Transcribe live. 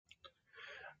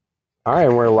All right,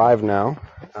 and we're live now.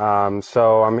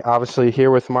 So I'm obviously here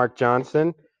with Mark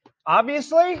Johnson.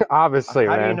 Obviously? Obviously,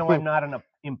 How do you man. know I'm not an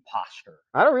imposter?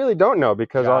 I don't really don't know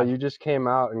because all Yeah, you just came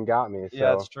out and got me.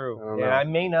 yeah, So it's true. I don't And know. I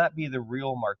may not be the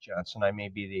real Mark Johnson. I may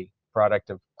be the product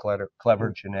of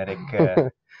clever genetic,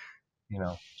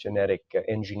 genetic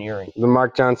engineering. The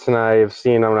Mark Johnson I've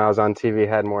seen when I was on TV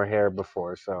had more hair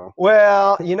before. So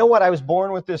Well, you know what? I was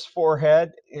born with this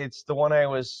forehead. It's the one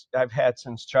I've had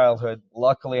since childhood.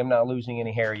 Luckily, I'm not losing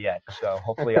any hair yet, so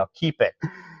hopefully I'll keep it.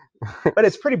 But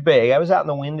it's pretty big. I was out in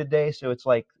the wind today, so it's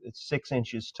 6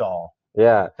 inches tall.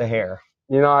 yeah, The hair.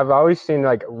 I've always seen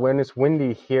like when it's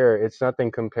windy here, it's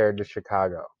nothing compared to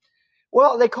Chicago.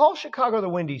 Well, they call Chicago the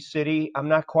Windy City. I'm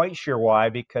not quite sure why,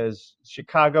 because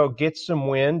Chicago gets some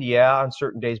wind, yeah, on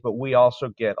certain days, but we also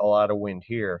get a lot of wind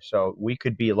here. So we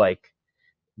could be like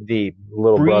the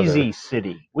Little brother. breezy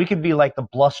city. We could be like the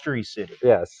blustery city.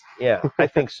 Yes. Yeah, I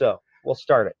think so. We'll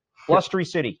start it. Blustery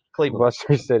City, Cleveland.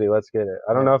 Blustery City. Let's get it.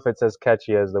 I don't Yeah, know if it's as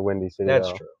catchy as the Windy City that's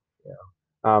though. true.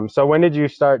 Yeah. So when did you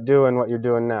start doing what you're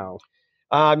doing now?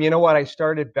 You know what? I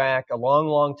started back a long,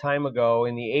 long time ago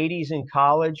in the 80s in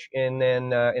college, and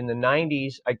then in the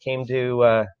 90s, I came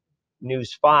to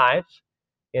News 5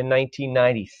 in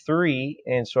 1993,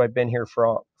 and so I've been here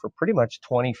for pretty much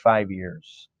 25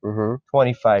 years. Mm-hmm.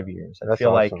 25 years. That's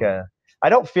awesome. I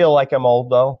don't feel like I'm old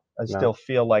though. I No, still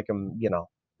feel like I'm,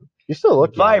 you still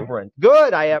look young. vibrant.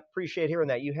 Good. I appreciate hearing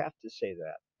that. You have to say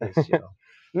that.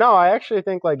 No, I actually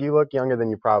think like you look younger than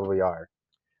you probably are.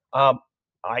 Um,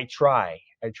 I try.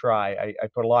 I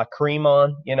put a lot of cream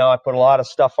on. I put a lot of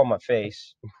stuff on my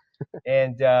face,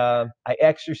 and I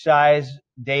exercise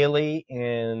daily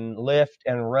and lift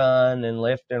and run and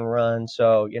lift and run.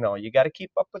 So you got to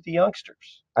keep up with the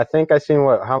youngsters. I think I seen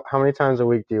how many times a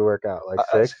week do you work out? Like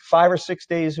 6? 5 or 6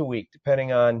 days a week,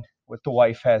 depending on what the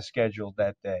wife has scheduled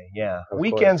that day. Yeah, Of course.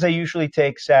 weekends I usually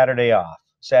take Saturday off.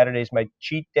 Saturday's my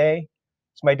cheat day.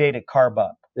 It's my day to carb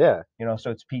up. Yeah.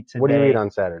 So it's pizza What do you eat day. on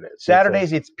Saturdays?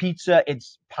 Saturdays it's pizza,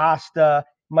 it's pasta,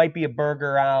 might be a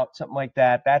burger out, something like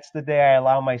that. That's the day I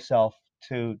allow myself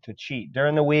to cheat.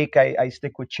 During the week, I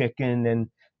stick with chicken and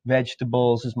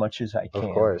vegetables as much as I Of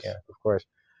can. course. Yeah. Of course.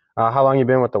 How long you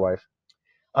been with the wife?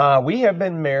 We have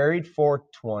been married for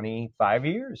 25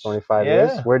 years. 25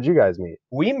 years? Yeah. Where'd you guys meet?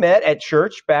 We met at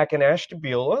church back in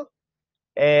Ashtabula,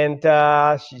 and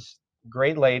she's a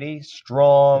great lady,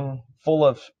 strong, full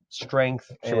of strength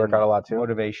She and work out a lot too?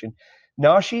 motivation.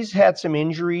 No, she's had some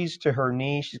injuries to her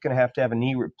knee. She's going to have a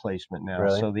knee replacement now.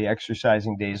 Really? So the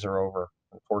exercising days are over,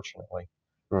 unfortunately.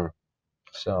 Hmm.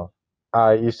 So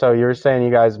So you were saying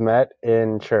you guys met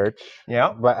in church.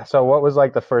 yeah. But so what was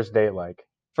like the first date like?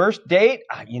 First date,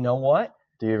 you know what?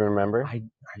 Do you even remember?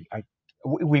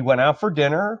 We went out for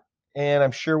dinner, and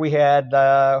I'm sure we had.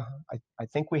 I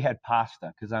think we had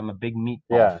pasta because I'm a big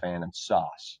meatball fan and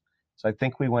sauce. So I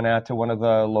think we went out to one of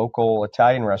the local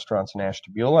Italian restaurants in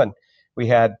Ashtabula, and we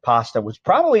had pasta, which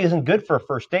probably isn't good for a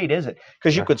first date, is it?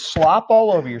 Because you could slop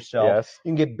all over yourself. Yes. You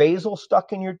can get basil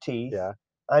stuck in your teeth. Yeah.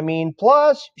 I mean,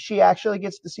 plus she actually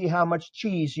gets to see how much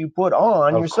cheese you put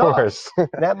on your sauce.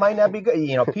 That might not be good.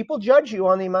 People judge you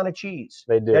on the amount of cheese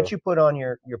They do. that you put on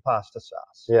your pasta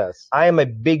sauce. Yes. I am a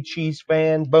big cheese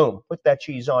fan. Boom, put that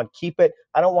cheese on. Keep it.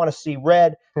 I don't want to see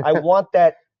red. I want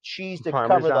that cheese to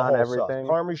cover the whole everything. sauce.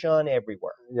 Parmesan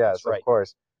everywhere. Yes, That's right. Of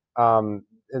course.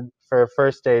 For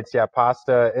first dates, yeah,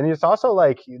 pasta, and it's also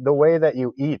like the way that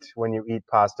you eat when you eat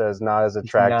pasta is not as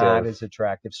attractive. It's not as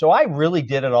attractive. So I really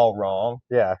did it all wrong.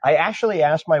 Yeah. I actually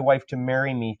asked my wife to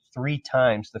marry me 3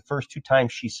 times. The first 2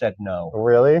 times she said no.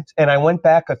 Really? And I went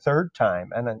back a third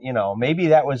time, and maybe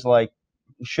that was like,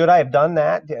 should I have done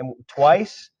that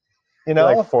twice?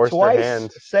 Like forced her twice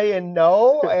hand. saying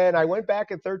no, and I went back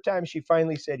a third time. She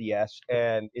finally said yes,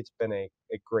 and it's been a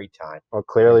great time. Well,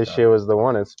 clearly she was the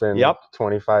one. It's been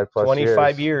 25 plus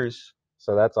 25 years.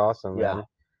 So that's awesome, Yeah.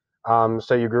 man.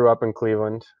 So you grew up in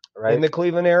Cleveland, right? In the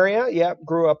Cleveland area, yeah.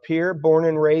 Grew up here, born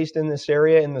and raised in this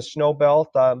area in the snow belt.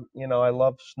 I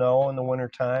love snow in the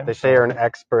wintertime. They say you're an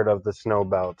expert of the snow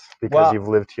belt because you've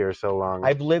lived here so long.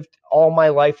 I've lived all my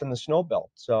life in the snow belt,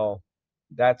 so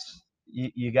that's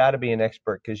you got to be an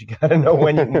expert because you got to know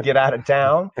when you can get out of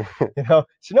town.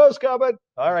 Snow's coming.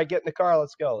 All right, get in the car.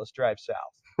 Let's go. Let's drive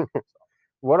south.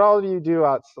 What all do you do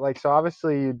out? Like, so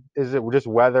obviously, is it just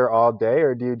weather all day,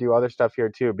 or do you do other stuff here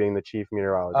too, being the chief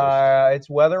meteorologist? It's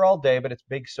weather all day, but it's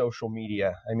big social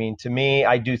media. I mean, to me,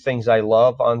 I do things I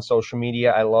love on social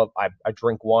media. I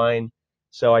drink wine,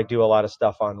 so I do a lot of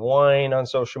stuff on wine on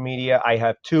social media. I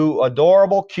have 2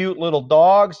 adorable, cute little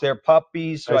dogs. They're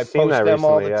puppies, so I post them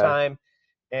all the time.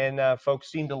 and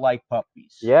folks seem to like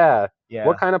puppies. Yeah. Yeah.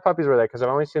 What kind of puppies were they? Because I've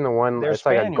only seen the one. They're it's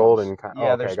spaniels. like a golden kind.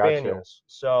 Yeah, oh, they're okay, got you. spaniels.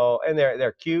 So, and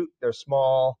they're cute. They're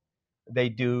small. They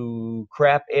do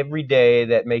crap every day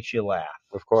that makes you laugh.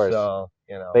 Of course. So,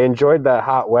 they enjoyed that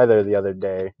hot weather the other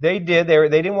day. They did. They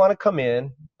didn't want to come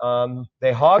in.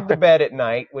 They hog the bed at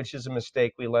night, which is a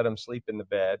mistake. We let them sleep in the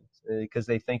bed because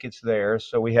they think it's theirs.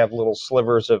 So we have little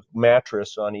slivers of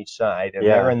mattress on each side, and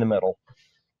they're in the middle,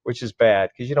 which is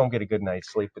bad because you don't get a good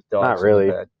night's sleep with dogs. Not really.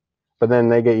 In the bed. But then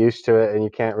they get used to it, and you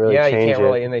can't really change it. Yeah, you can't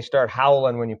really. And they start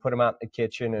howling when you put them out in the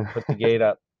kitchen and put the gate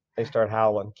up. They start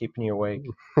howling, keeping you awake.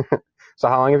 So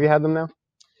how long have you had them now?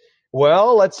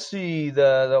 Well, let's see.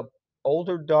 The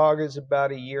older dog is about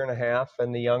 1.5 years,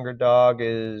 and the younger dog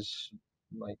is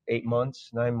like 8 months,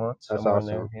 9 months. That's somewhere awesome.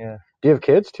 in there. Yeah. Do you have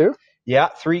kids too? Yeah,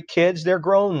 3 kids. They're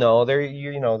grown though.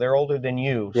 They're older than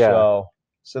you. Yeah.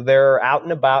 So they're out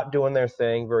and about doing their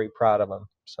thing. Very proud of them.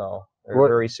 So they're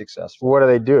very successful. What do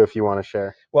they do, if you want to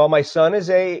share? Well, my son is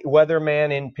a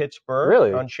weatherman in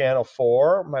Pittsburgh on Channel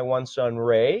 4. My one son,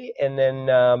 Ray. And then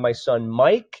my son,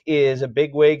 Mike, is a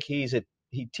bigwig.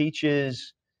 He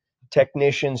teaches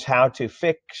technicians how to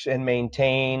fix and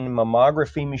maintain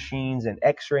mammography machines and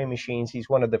x-ray machines. He's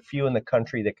one of the few in the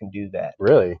country that can do that.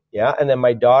 Really? Yeah. And then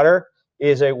my daughter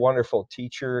is a wonderful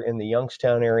teacher in the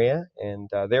Youngstown area, and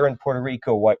they're in Puerto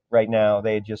Rico right now.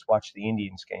 They had just watched the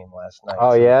Indians game last night.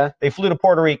 Oh, yeah? They flew to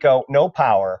Puerto Rico, no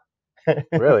power.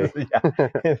 Really?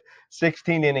 Yeah.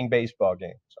 16-inning baseball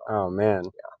game. So. Oh, man.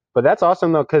 Yeah. But that's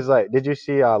awesome, though, because, did you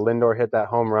see Lindor hit that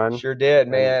home run? Sure did,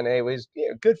 man. It was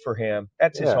good for him.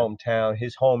 That's his hometown,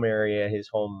 his home area, his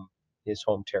home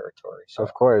territory. So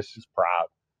of course. He's proud.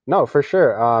 No, for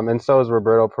sure. And so is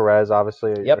Roberto Perez,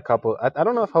 obviously. A couple. I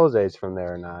don't know if Jose's from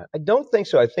there or not. I don't think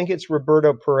so. I think it's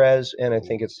Roberto Perez, and I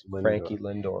think it's Frankie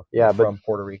Lindor. Yeah, from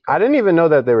Puerto Rico. I didn't even know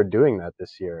that they were doing that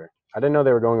this year. I didn't know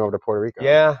they were going over to Puerto Rico.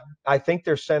 Yeah, I think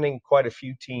they're sending quite a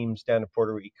few teams down to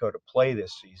Puerto Rico to play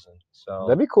this season. So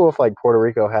that'd be cool if Puerto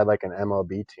Rico had an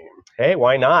MLB team. Hey,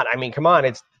 why not? I mean, come on,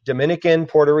 it's Dominican,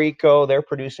 Puerto Rico. They're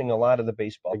producing a lot of the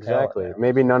baseball. Exactly.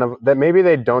 Maybe maybe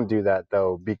they don't do that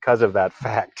though because of that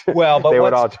fact. Well, but they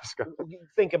would all just go.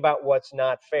 Think about what's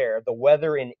not fair. The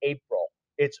weather in April.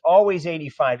 It's always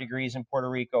 85 degrees in Puerto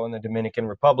Rico and the Dominican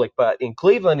Republic, but in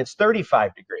Cleveland it's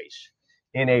 35 degrees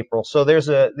in April. So there's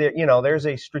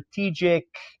a strategic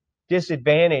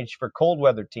disadvantage for cold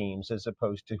weather teams as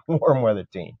opposed to warm weather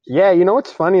teams. Yeah,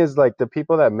 what's funny is the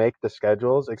people that make the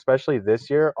schedules, especially this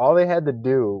year, all they had to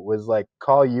do was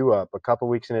call you up a couple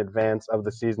weeks in advance of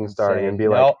the season starting and be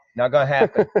nope, not gonna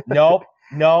happen. Nope.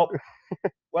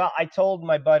 Well, I told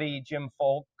my buddy Jim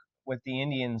Folk with the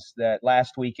Indians that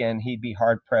last weekend he'd be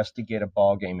hard pressed to get a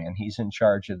ball game in. He's in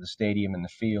charge of the stadium and the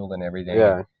field and everything.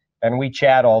 Yeah. And we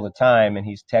chat all the time, and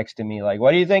he's texting me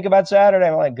what do you think about Saturday?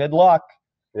 I'm like, good luck.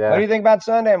 Yeah. What do you think about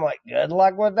Sunday? I'm like, good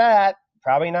luck with that.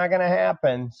 Probably not going to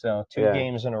happen. So 2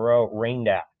 games in a row rained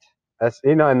out. That's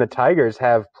and the Tigers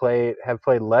have played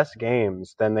less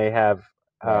games than they have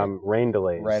rain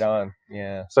delays. Right on.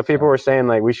 Yeah. So people were saying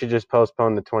we should just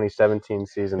postpone the 2017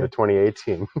 season to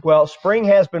 2018. Well, spring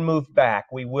has been moved back.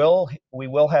 We will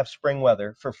have spring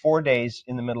weather for 4 days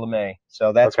in the middle of May.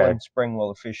 So that's when spring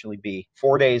will officially be.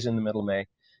 4 days in the middle of May.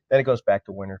 Then it goes back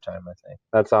to wintertime, I think.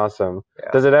 That's awesome.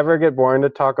 Yeah. Does it ever get boring to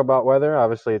talk about weather?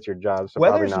 Obviously, it's your job, so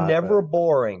weather's probably not, never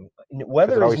boring.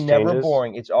 Weather is never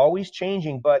boring. It's always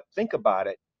changing, but think about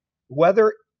it.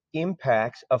 Weather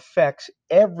affects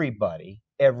everybody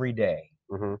every day.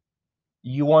 Mm-hmm.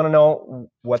 You want to know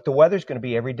what the weather's going to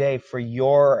be every day for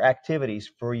your activities,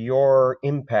 for your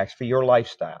impacts, for your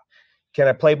lifestyle. Can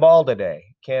I play ball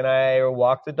today? Can I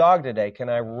walk the dog today? Can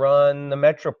I run the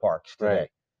Metro Parks today? Right.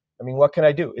 I mean, what can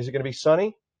I do? Is it going to be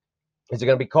sunny? Is it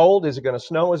going to be cold? Is it going to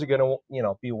snow? Is it going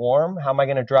to, be warm? How am I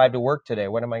going to drive to work today?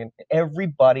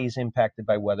 Everybody's impacted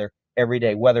by weather every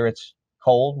day, whether it's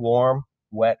cold, warm,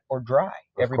 wet, or dry.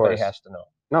 Everybody has to know.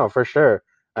 No, for sure.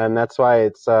 And that's why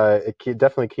it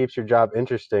definitely keeps your job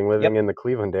interesting living in the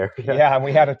Cleveland area. Yeah, and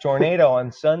we had a tornado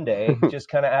on Sunday, just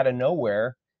kind of out of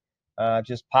nowhere.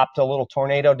 Just popped a little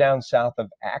tornado down south of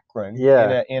Akron.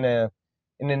 Yeah. In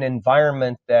an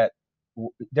environment that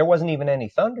there wasn't even any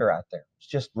thunder out there. It's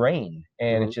just rain,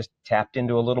 and it just tapped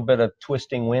into a little bit of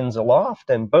twisting winds aloft,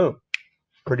 and boom,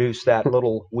 produced that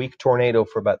little weak tornado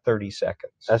for about 30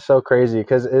 seconds. That's so crazy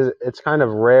because it's kind of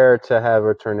rare to have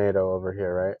a tornado over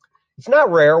here, right? It's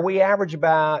not rare. We average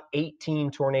about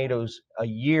 18 tornadoes a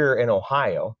year in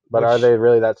Ohio. But are they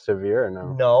really that severe or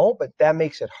no? No, but that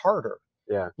makes it harder.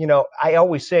 Yeah. I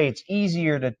always say it's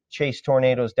easier to chase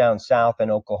tornadoes down south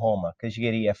in Oklahoma because you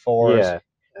get EF4s. Yeah.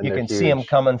 And you they're can see them huge.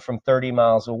 coming from 30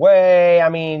 miles away. I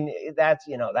mean, that's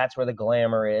where the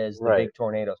glamour is, the Right. big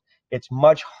tornadoes. It's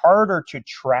much harder to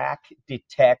track,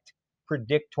 detect,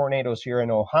 predict tornadoes here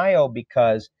in Ohio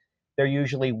because they're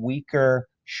usually weaker,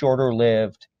 shorter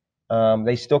lived.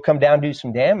 They still come down and do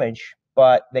some damage,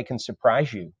 but they can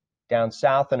surprise you. Down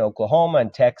south in Oklahoma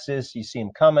and Texas, you see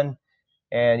them coming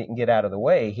and you can get out of the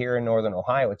way. Here in northern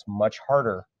Ohio, it's much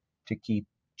harder to keep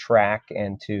track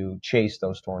and to chase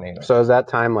those tornadoes. So is that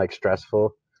time like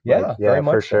stressful? Yeah, like, very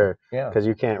much for so. sure. Yeah, because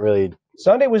you can't really.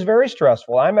 Sunday was very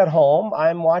stressful. I'm at home.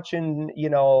 I'm watching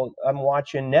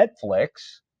Netflix,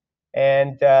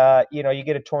 and you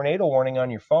get a tornado warning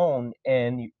on your phone,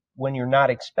 and when you're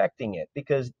not expecting it,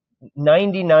 because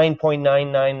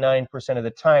 99.999% of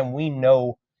the time we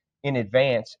know in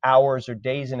advance, hours or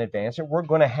days in advance, that we're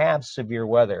going to have severe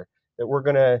weather, that we're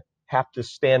going to have to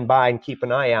stand by and keep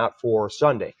an eye out for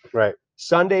Sunday. Right.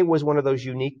 Sunday was one of those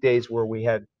unique days where we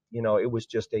had, it was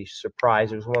just a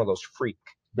surprise. It was one of those freak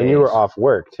days. And you were off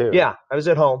work too. Yeah, I was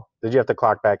at home. Did you have to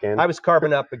clock back in? I was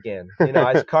carbon up again.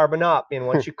 I was carbon up, and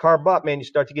once you carb up, man, you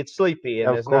start to get sleepy, and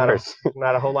Of there's course.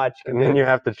 not a whole lot you can And do. then you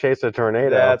have to chase a tornado.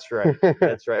 That's right.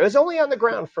 That's right. It was only on the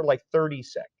ground for like 30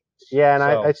 seconds. Yeah, and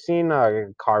So, I've seen a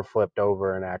car flipped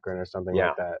over in Akron or something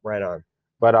like that. Right on.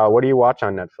 But what do you watch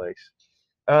on Netflix?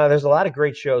 There's a lot of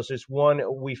great shows. There's one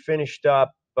we finished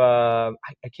up. I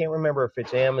can't remember if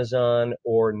it's Amazon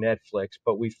or Netflix,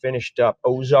 but we finished up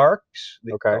Ozarks.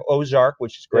 Ozark,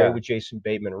 which is great with Jason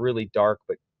Bateman. Really dark,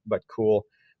 but cool.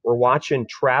 We're watching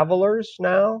Travelers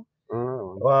now,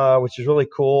 which is really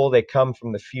cool. They come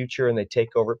from the future and they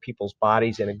take over people's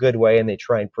bodies in a good way, and they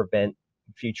try and prevent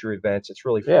future events. It's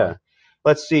really fun. Yeah.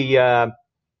 Let's see.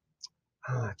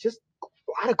 Just a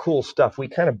lot of cool stuff. We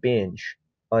kind of binge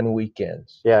on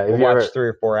weekends. Yeah, we'll watch 3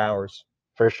 or 4 hours.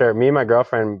 For sure. Me and my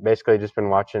girlfriend basically just been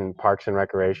watching Parks and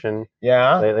Recreation.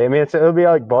 Yeah. Lately. I mean, it'll be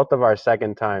like both of our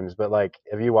second times, but like,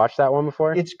 have you watched that one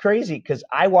before? It's crazy because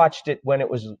I watched it when it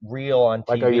was real on TV.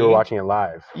 Like, oh, you were watching it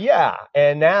live. Yeah,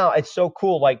 and now it's so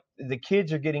cool. Like the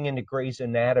kids are getting into Grey's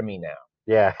Anatomy now.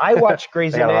 Yeah. I watched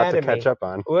Grey's Anatomy. Anatomy. A lot to catch up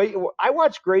on. Well, I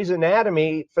watched Grey's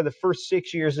Anatomy for the first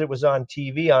 6 years it was on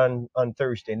TV on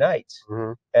Thursday nights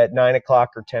at 9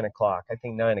 o'clock or 10 o'clock. I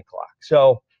think 9 o'clock.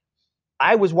 So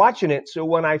I was watching it. So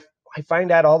when I find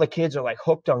out all the kids are like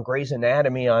hooked on Grey's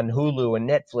Anatomy on Hulu and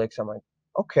Netflix, I'm like,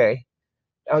 okay,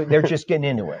 they're just getting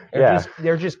into it.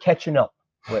 They're just catching up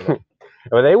with it.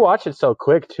 Well, they watch it so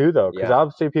quick too, though, because Yeah.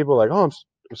 obviously people are like, oh, I'm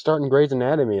starting Grey's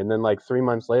Anatomy, and then like 3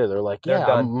 months later, they're like, They're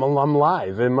done. I'm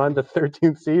live. I'm on the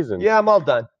 13th season. Yeah, I'm all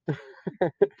done.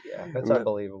 Yeah, that's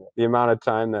unbelievable. The amount of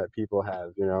time that people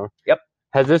have, Yep.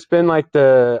 Has this been like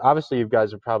obviously you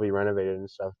guys have probably renovated and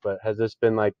stuff, but has this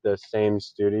been like the same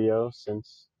studio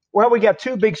since? Well, we got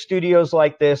 2 big studios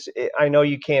like this. I know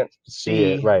you can't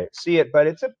see it, but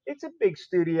it's a big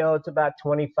studio. It's about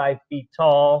 25 feet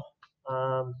tall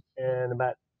and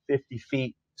about 50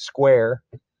 feet square.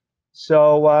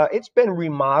 So it's been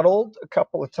remodeled a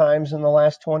couple of times in the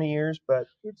last 20 years, but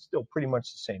it's still pretty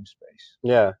much the same space.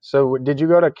 Yeah. So did you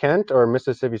go to Kent or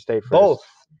Mississippi State first? Both.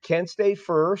 Kent State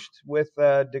first with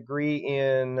a degree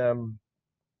in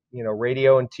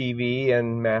radio and TV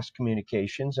and mass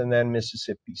communications, and then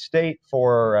Mississippi State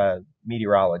for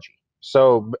meteorology.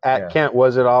 So at Kent,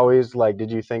 was it always like,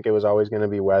 did you think it was always going to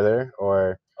be weather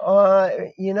or?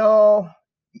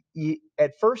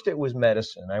 At first it was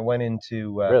medicine. I went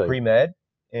into Really? pre-med,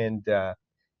 and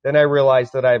then I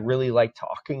realized that I really like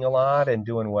talking a lot and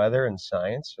doing weather and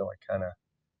science, so I kind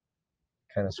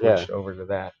of switched over to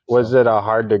that. Was it a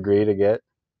hard degree to get?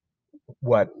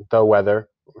 What? The weather?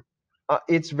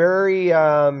 It's very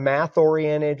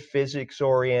math-oriented,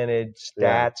 physics-oriented,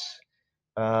 stats.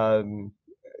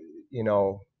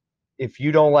 If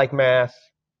you don't like math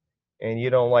and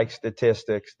you don't like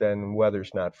statistics, then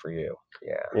weather's not for you.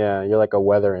 Yeah. Yeah, you're like a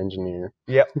weather engineer.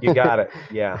 Yep, you got it.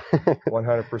 Yeah,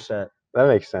 100%. That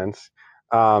makes sense.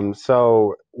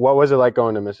 So what was it like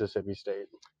going to Mississippi State?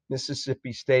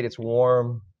 Mississippi State, it's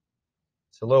warm.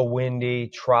 It's a little windy,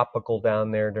 tropical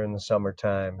down there during the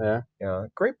summertime. Yeah.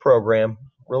 Great program.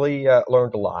 Really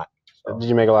learned a lot. So. Did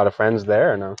you make a lot of friends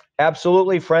there or no?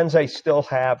 Absolutely. Friends I still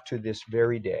have to this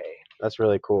very day. That's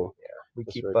really cool. Yeah. We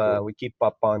keep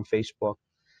up on Facebook.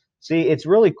 See, it's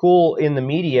really cool in the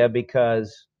media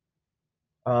because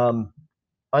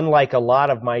unlike a lot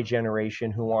of my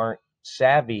generation who aren't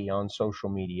savvy on social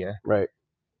media, right?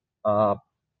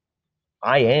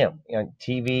 I am. On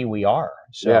TV, we are.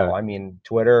 So, I mean,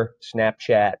 Twitter,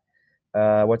 Snapchat,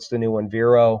 what's the new one?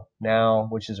 Vero now,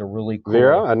 which is a really cool.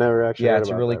 Vero? I never actually heard it's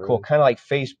a really cool, kind of like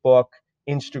Facebook,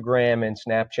 Instagram, and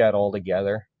Snapchat all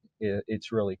together.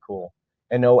 It's really cool.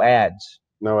 And no ads.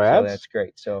 No So ads? that's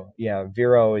great. So yeah,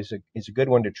 Vero is a good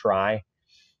one to try.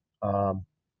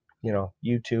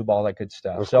 YouTube, all that good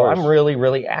stuff. Of So I'm course. really,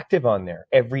 really active on there.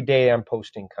 Every day I'm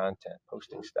posting content,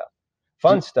 posting stuff,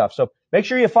 fun stuff. So make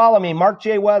sure you follow me, Mark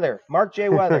J. Weather. Mark J.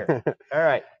 Weather. All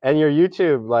right. And your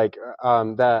YouTube, like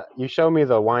that you showed me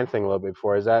the wine thing a little bit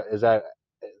before. Is that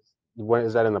when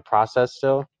is that in the process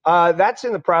still? That's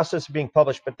in the process of being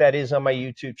published, but that is on my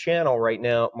YouTube channel right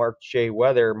now, Mark J.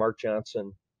 Weather, Mark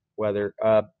Johnson Weather.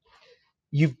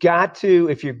 You've got to,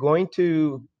 if you're going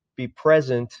to be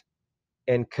present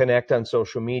and connect on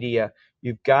social media,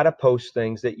 you've got to post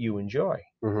things that you enjoy.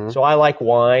 Mm-hmm. So I like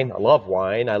wine. I love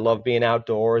wine. I love being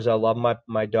outdoors. I love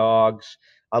my dogs.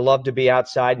 I love to be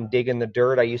outside and dig in the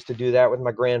dirt. I used to do that with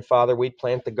my grandfather. We'd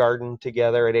plant the garden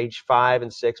together at age 5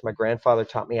 and 6. My grandfather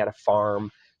taught me how to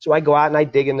farm. So I go out and I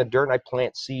dig in the dirt and I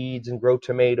plant seeds and grow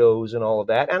tomatoes and all of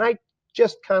that. And I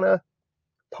just kind of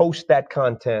post that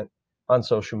content on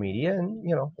social media, and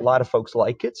a lot of folks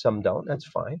like it, some don't. That's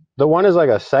fine. The one is like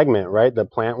a segment, right? The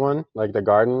plant one, like the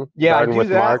garden. Yeah, garden I do with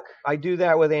that. Mark. I do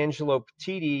that with Angelo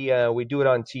Petiti. We do it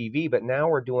on TV, but now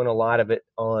we're doing a lot of it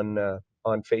on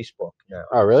Facebook now.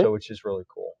 Oh, really? So which is really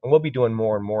cool, and we'll be doing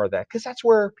more and more of that because that's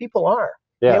where people are.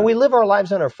 Yeah. And we live our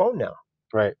lives on our phone now.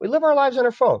 Right. We live our lives on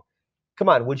our phone. Come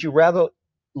on, would you rather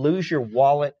lose your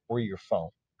wallet or your phone?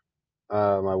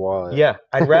 My wallet. Yeah,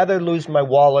 I'd rather lose my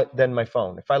wallet than my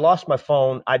phone. If I lost my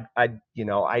phone, I'd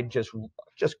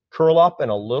just curl up in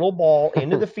a little ball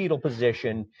into the fetal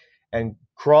position and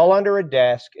crawl under a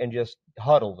desk and just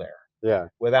huddle there. Yeah.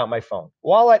 Without my phone.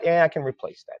 Wallet, I can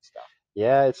replace that stuff.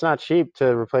 Yeah, it's not cheap to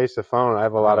replace the phone. I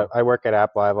have I work at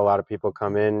Apple. I have a lot of people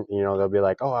come in, they'll be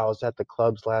like, "Oh, I was at the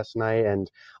clubs last night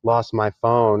and lost my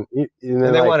phone." And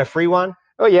they want a free one?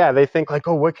 Oh yeah, they think like,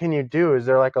 "Oh, what can you do? Is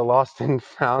there like a lost and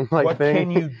found thing?" What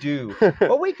can you do?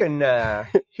 Well, we can.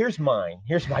 Here's mine.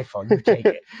 Here's my phone. You take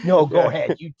it. No, go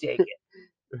ahead. You take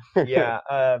it. Yeah.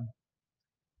 A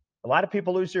lot of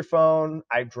people lose their phone.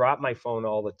 I drop my phone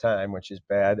all the time, which is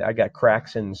bad. I got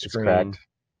cracks in the screen.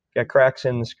 Got cracks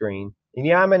in the screen. And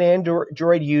yeah, I'm an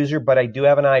Android user, but I do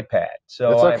have an iPad.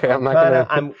 So okay.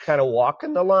 I'm kind of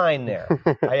walking the line there.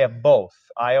 I have both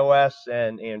iOS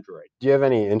and Android. Do you have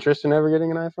any interest in ever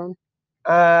getting an iPhone?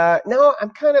 No,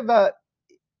 I'm kind of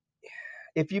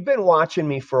if you've been watching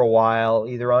me for a while,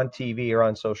 either on TV or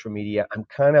on social media, I'm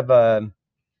kind of an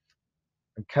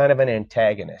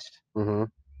antagonist. Mm-hmm.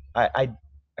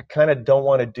 I kind of don't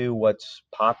want to do what's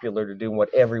popular to do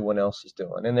what everyone else is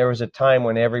doing. And there was a time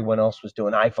when everyone else was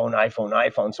doing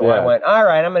iPhone. So I went, all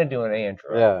right, I'm going to do an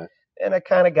Android. Yeah. And I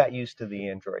kind of got used to the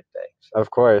Android thing. So. Of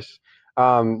course.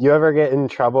 You ever get in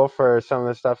trouble for some of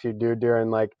the stuff you do during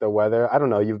like the weather? I don't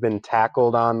know. You've been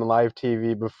tackled on live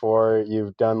TV before.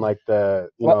 You've done like the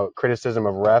criticism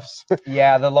of refs.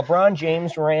 Yeah, the LeBron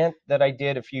James rant that I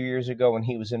did a few years ago when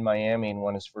he was in Miami and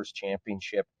won his first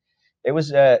championship. It was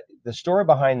the story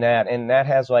behind that, and that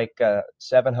has like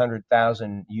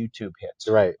 700,000 YouTube hits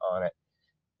on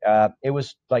it. It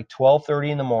was like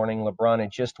 12:30 in the morning. LeBron had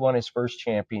just won his first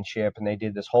championship, and they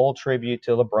did this whole tribute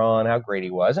to LeBron, how great he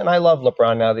was. And I love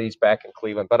LeBron now that he's back in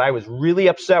Cleveland, but I was really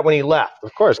upset when he left.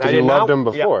 Of course, because you loved him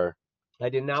before. Yeah, I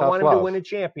did not want him to win a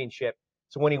championship.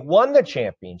 So when he won the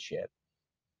championship,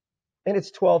 and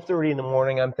it's 12:30 in the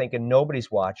morning, I'm thinking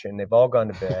nobody's watching. They've all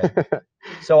gone to bed.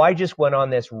 So I just went on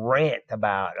this rant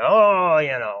about,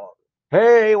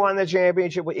 hey, he won the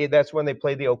championship. That's when they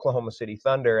played the Oklahoma City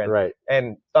Thunder.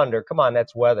 And Thunder, come on,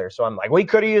 that's weather. So I'm like, we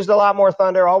could have used a lot more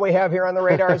thunder. All we have here on the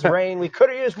radar is rain. We could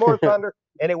have used more thunder.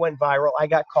 And it went viral. I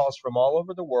got calls from all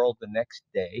over the world the next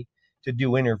day to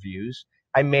do interviews.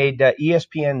 I made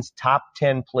ESPN's top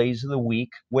 10 plays of the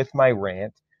week with my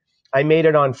rant. I made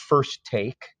it on First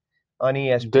Take on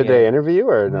ESPN. Did they interview you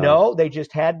or no? No, they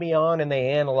just had me on and they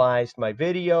analyzed my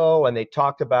video and they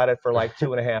talked about it for like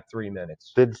 2.5, 3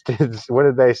 minutes. What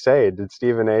did they say? Did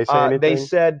Stephen A say anything? They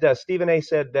said Stephen A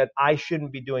said that I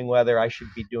shouldn't be doing weather. I should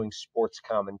be doing sports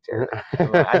commentary.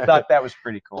 I thought that was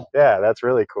pretty cool. Yeah, that's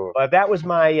really cool. But that was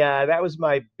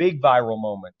my big viral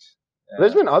moment.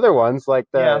 There's been other ones like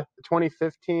the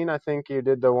 2015. I think you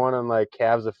did the one on like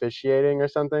Cavs officiating or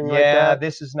something like that. Yeah,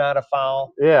 this is not a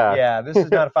foul. Yeah, this is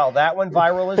not a foul. That one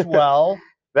viral as well.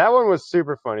 That one was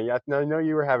super funny. I know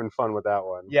you were having fun with that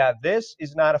one. Yeah, this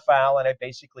is not a foul, and I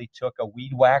basically took a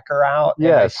weed whacker out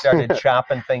and I started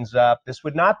chopping things up. This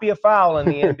would not be a foul in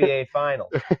the NBA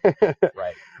Finals.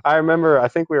 Right. I remember, I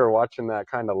think we were watching that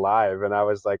kind of live, and I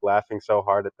was like laughing so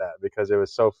hard at that because it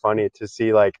was so funny to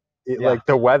see like like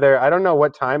the weather. I don't know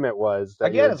what time it was.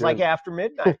 Again, it's like after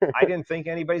midnight. I didn't think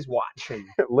anybody's watching.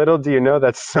 Little do you know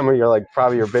that's some of your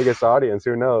probably your biggest audience.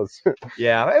 Who knows?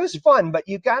 Yeah, it was fun, but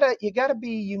you gotta be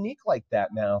unique like that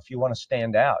now if you want to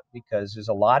stand out, because there's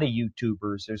a lot of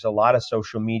YouTubers, there's a lot of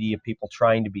social media people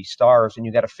trying to be stars, and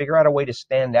you got to figure out a way to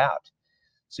stand out.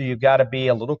 So you've got to be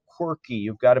a little quirky,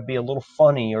 you've got to be a little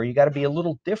funny, or you got to be a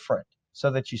little different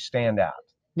so that you stand out.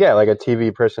 Yeah, like a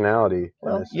TV personality.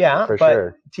 Well, yeah, for but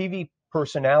sure. TV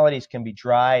personalities can be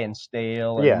dry and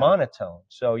stale and monotone.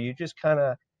 So you just kind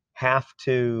of have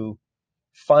to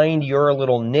find your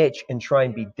little niche and try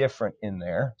and be different in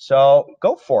there. So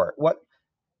go for it.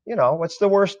 What's the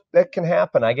worst that can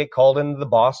happen? I get called into the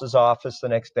boss's office the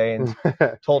next day and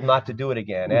told not to do it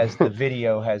again, as the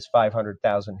video has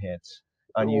 500,000 hits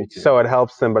on YouTube. So it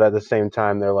helps them, but at the same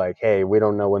time, they're like, hey, we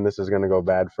don't know when this is going to go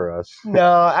bad for us. No,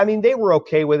 I mean, they were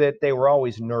okay with it. They were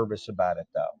always nervous about it,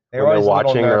 though. They were always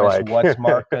watching, a little nervous. they're like, what's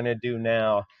Mark going to do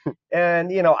now?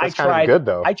 And, I tried. Good,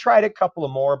 though. I tried a couple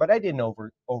of more, but I didn't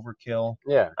overkill.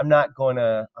 Yeah. I'm not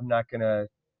gonna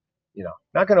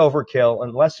overkill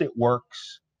unless it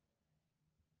works.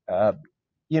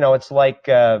 It's like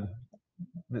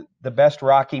the best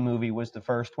Rocky movie was the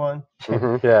first one.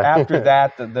 Mm-hmm, yeah. After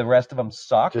that, the rest of them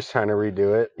suck. Just trying to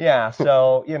redo it. Yeah.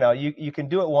 So, you can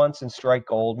do it once and strike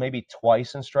gold, maybe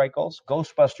twice and strike gold.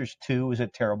 Ghostbusters 2 is a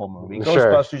terrible movie.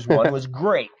 Sure. Ghostbusters 1 was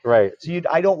great. Right. So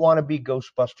I don't want to be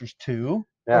Ghostbusters 2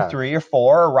 or 3 or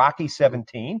 4 or Rocky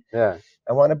 17. Yeah.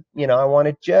 I want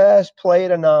to just play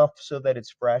it enough so that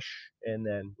it's fresh and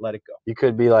then let it go. You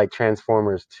could be like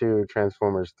Transformers 2,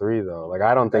 Transformers 3, though.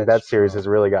 I don't think that series has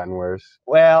really gotten worse.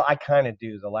 Well, I kind of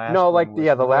do. The last one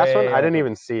the last one, I didn't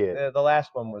even see it. The last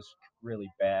one was really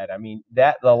bad. I mean,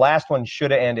 the last one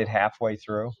should have ended halfway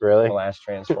through. Really? The last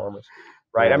Transformers.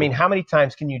 Right. Yeah. I mean, how many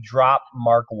times can you drop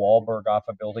Mark Wahlberg off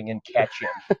a building and catch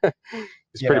him?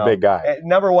 He's a pretty big guy.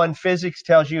 Number one, physics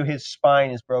tells you his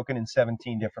spine is broken in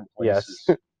 17 different places.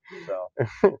 Yes.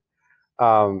 So.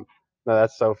 No,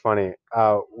 that's so funny.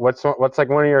 What's like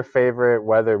one of your favorite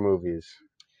weather movies?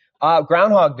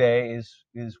 Groundhog Day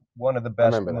is one of the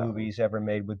best movies ever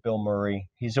made with Bill Murray.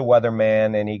 He's a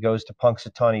weatherman, and he goes to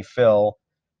Punxsutawney Phil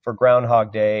for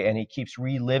Groundhog Day, and he keeps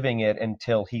reliving it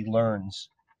until he learns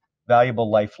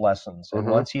valuable life lessons. And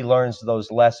once he learns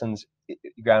those lessons,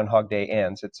 Groundhog Day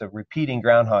ends. It's a repeating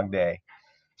Groundhog Day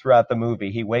throughout the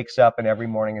movie. He wakes up and every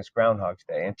morning is Groundhog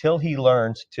Day until he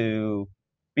learns to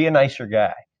be a nicer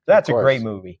guy. That's a great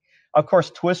movie. Of course,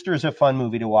 Twister is a fun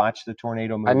movie to watch, the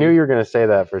tornado movie. I knew you were going to say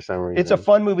that for some reason. It's a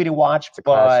fun movie to watch,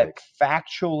 but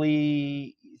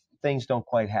factually, things don't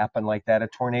quite happen like that. A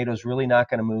tornado is really not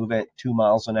going to move at 2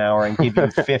 miles an hour and give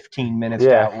you 15 minutes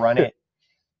to outrun it.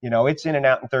 It's in and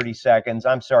out in 30 seconds.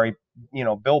 I'm sorry,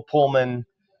 Bill Pullman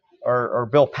or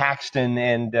Bill Paxton,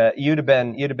 and you'd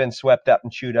have been swept up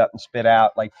and chewed up and spit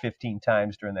out like 15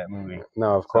 times during that movie.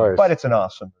 No, of course. But it's an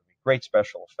awesome movie. Great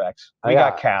special effects. We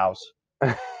got cows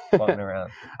floating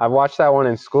around. I've watched that one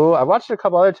in school. I've watched it a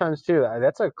couple other times too.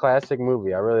 That's a classic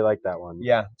movie. I really like that one.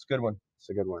 Yeah, it's a good one. It's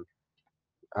a good one.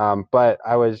 But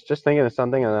I was just thinking of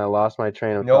something and I lost my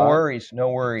train of thought. No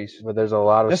worries. But there's a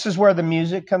lot of. This is where the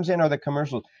music comes in, or the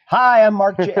commercials. Hi, I'm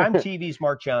I'm TV's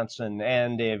Mark Johnson,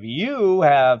 and if you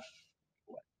have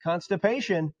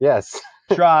constipaation, yes,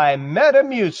 try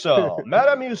Metamucil.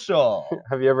 Metamucil.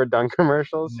 Have you ever done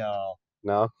commercials?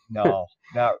 No,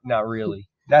 not really.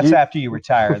 That's after you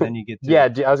retire, then you get to. Yeah,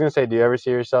 I was gonna say, do you ever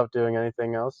see yourself doing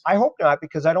anything else? I hope not,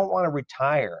 because I don't want to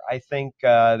retire. I think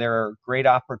there are great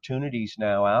opportunities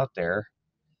now out there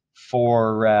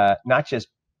for not just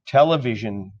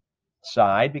television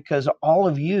side, because all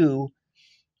of you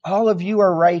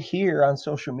are right here on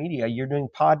social media. You're doing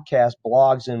podcasts,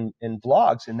 blogs, and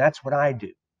vlogs, and that's what I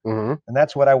do, and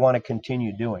that's what I want to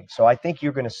continue doing. So I think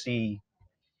you're going to see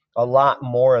a lot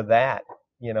more of that,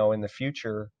 in the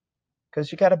future. Because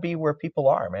you got to be where people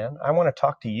are, man. I want to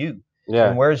talk to you. Yeah.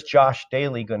 And where's Josh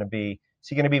Daly going to be? Is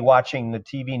he going to be watching the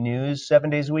TV news 7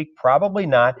 days a week? Probably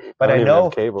not. But I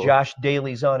know Josh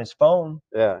Daly's on his phone.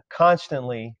 Yeah.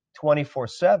 Constantly,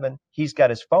 24/7. He's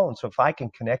got his phone. So if I can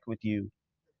connect with you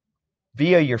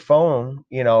via your phone,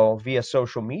 via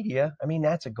social media, I mean,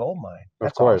 that's a gold mine.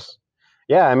 That's of course. Awesome.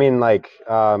 Yeah. I mean,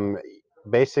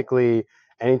 basically,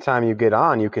 anytime you get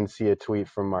on, you can see a tweet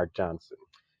from Mark Johnson.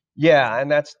 Yeah, and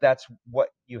that's what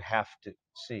you have to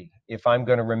see. If I'm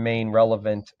going to remain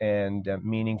relevant and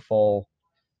meaningful,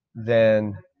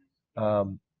 then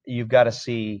you've got to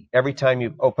see every time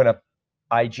you open up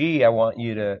IG, I want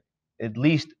you to at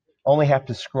least only have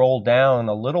to scroll down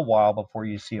a little while before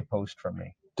you see a post from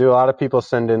me. Do a lot of people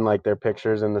send in like their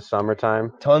pictures in the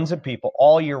summertime? Tons of people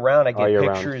all year round. I All get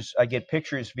year pictures. I get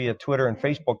pictures via Twitter and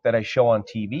Facebook that I show on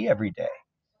TV every day.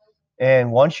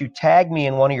 And once you tag me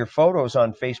in one of your photos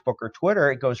on Facebook or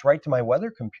Twitter, it goes right to my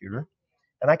weather computer,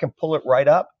 and I can pull it right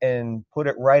up and put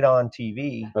it right on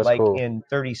TV. That's like cool. in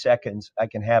 30 seconds, I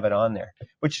can have it on there,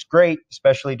 which is great,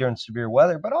 especially during severe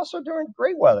weather, but also during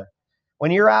great weather. When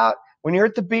you're out, when you're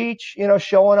at the beach, you know,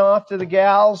 showing off to the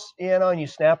gals, you know, and you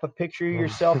snap a picture of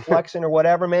yourself flexing or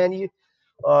whatever, man,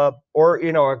 or,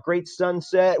 you know, a great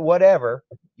sunset, whatever,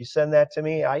 you send that to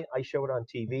me. I show it on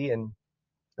TV, and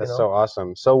that's so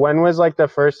awesome. So when was like the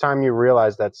first time you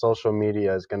realized that social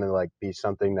media is going to like be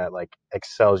something that like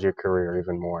excels your career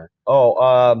even more?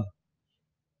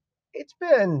 It's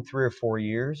been 3 or 4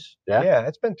 years. Yeah,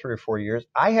 it's been 3 or 4 years.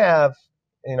 I have,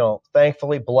 you know,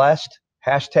 thankfully blessed,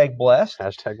 hashtag blessed.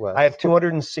 Hashtag blessed. I have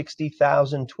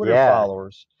 260,000 Twitter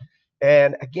followers.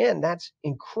 And again, that's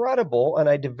incredible. And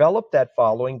I developed that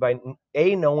following by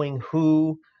knowing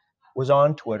who was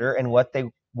on Twitter and what they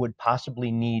would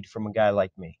possibly need from a guy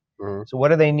like me. Mm-hmm. So what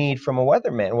do they need from a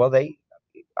weatherman? Well,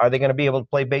 are they going to be able to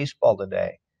play baseball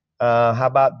today? How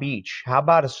about beach? How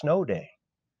about a snow day?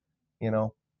 You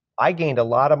know, I gained a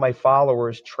lot of my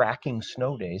followers tracking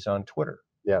snow days on Twitter.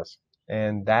 Yes.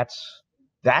 And that's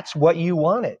what you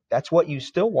wanted. That's what you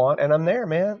still want. And I'm there,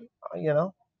 man. You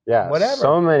know. Yeah. Whatever.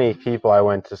 So many people I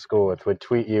went to school with would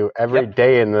tweet you every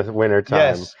day in the wintertime.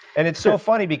 Yes. And it's so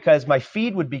funny because my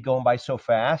feed would be going by so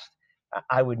fast.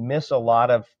 I would miss a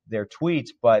lot of their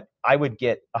tweets, but I would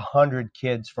get 100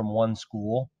 kids from one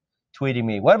school tweeting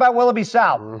me, "What about Willoughby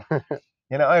South?"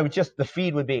 You know, it was just, the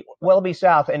feed would be Willoughby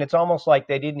South, and it's almost like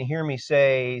they didn't hear me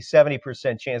say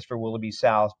 70% chance for Willoughby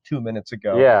South 2 minutes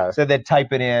ago. Yeah. So they'd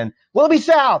type it in, Willoughby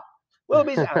South,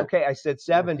 Willoughby South. Okay, I said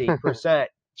 70%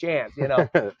 chance, you know,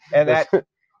 and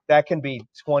that can be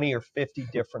 20 or 50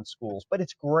 different schools, but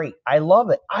it's great. I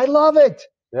love it. I love it.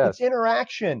 Yes. It's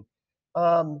interaction.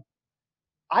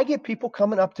 I get people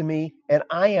coming up to me, and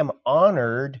I am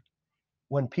honored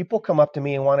when people come up to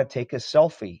me and want to take a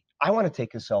selfie. I want to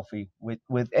take a selfie with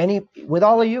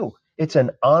all of you. It's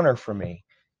an honor for me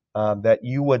that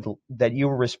you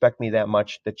respect me that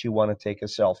much, that you want to take a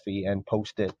selfie and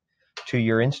post it to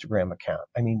your Instagram account.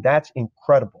 I mean, that's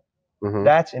incredible. Mm-hmm.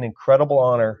 That's an incredible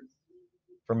honor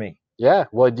for me. Yeah,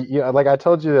 well, like I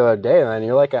told you the other day, man,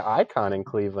 you're like an icon in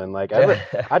Cleveland. Like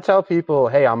I tell people,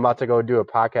 hey, I'm about to go do a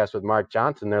podcast with Mark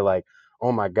Johnson. They're like,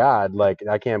 oh my God, like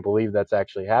I can't believe that's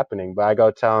actually happening. But I go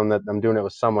tell them that I'm doing it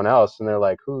with someone else, and they're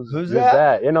like, who's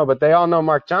that? You know, but they all know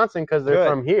Mark Johnson because they're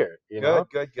from here. You know?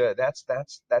 Good. That's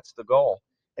the goal,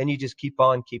 and you just keep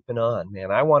on keeping on, man.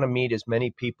 I want to meet as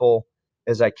many people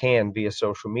as I can via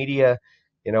social media,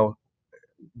 you know,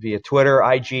 via Twitter,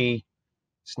 IG,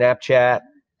 Snapchat.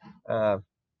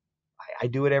 I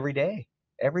do it every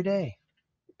day.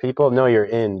 People know you're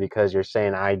in because you're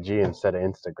saying IG instead of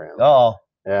Instagram. Oh,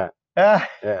 yeah. Yeah,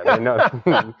 they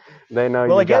know. They know.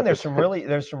 Well, again, there's some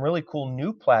really cool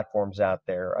new platforms out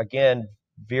there. Again,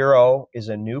 Vero is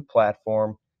a new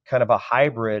platform, kind of a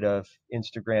hybrid of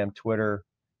Instagram, Twitter,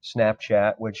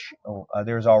 Snapchat, which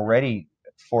there's already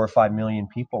 4 or 5 million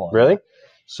people on. Really?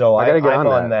 So I'm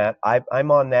on that.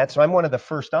 I'm on that. So I'm one of the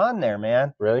first on there,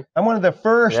 man. Really? I'm one of the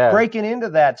first breaking into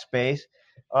that space.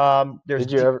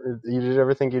 Did you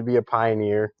ever think you'd be a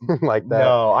pioneer like that?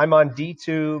 No, I'm on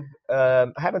DTube.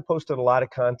 I haven't posted a lot of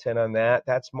content on that.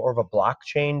 That's more of a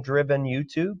blockchain-driven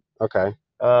YouTube. Okay.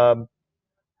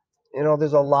 You know,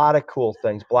 there's a lot of cool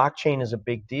things. Blockchain is a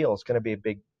big deal. It's going to be a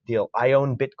big deal. I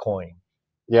own Bitcoin.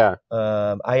 Yeah.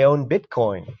 I own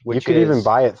Bitcoin. You could even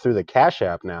buy it through the Cash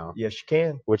App now. Yes, you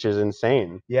can. Which is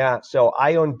insane. Yeah. So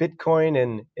I own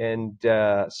Bitcoin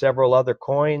and several other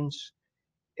coins.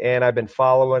 And I've been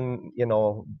following, you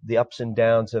know, the ups and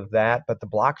downs of that. But the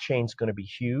blockchain is going to be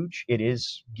huge. It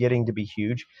is getting to be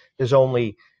huge. There's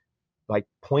only like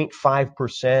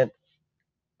 0.5%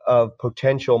 of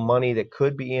potential money that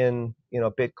could be in, you know,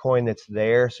 Bitcoin that's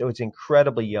there. So it's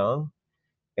incredibly young,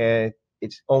 and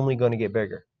it's only going to get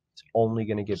bigger. It's only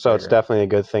going to get bigger. So it's definitely a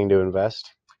good thing to invest.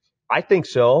 I think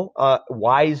so.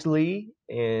 Wisely,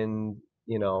 and,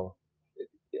 you know,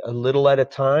 a little at a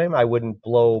time. I wouldn't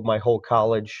blow my whole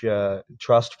college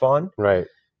trust fund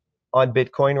on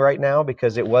Bitcoin right now,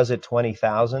 because it was at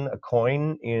 20,000 a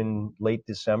coin in late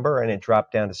December, and it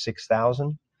dropped down to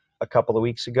 6,000 a couple of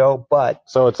weeks ago. But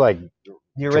so it's like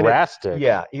you're drastic. In it,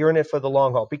 yeah, you're in it for the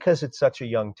long haul because it's such a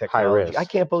young technology. High risk. I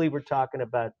can't believe we're talking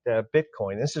about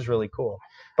Bitcoin. This is really cool.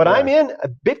 But I'm in.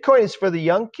 Bitcoin is for the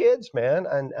young kids, man,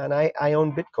 and I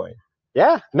own Bitcoin.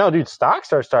 Yeah, no, dude,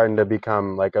 stocks are starting to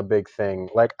become like a big thing.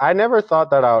 Like, I never thought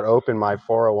that I would open my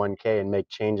 401k and make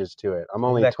changes to it. I'm Isn't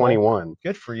only that cool? 21.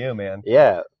 Good for you, man.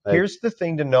 Yeah, like, Here's the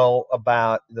thing to know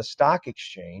about the stock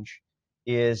exchange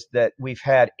is that we've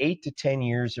had 8 to 10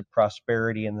 years of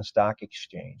prosperity in the stock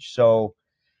exchange. So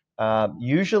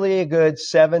usually a good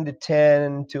 7 to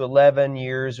 10 to 11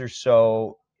 years or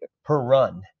so per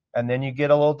run. And then you get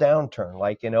a little downturn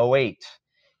like in '08,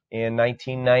 in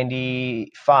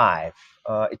 1995,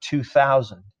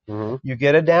 2000. mm-hmm. You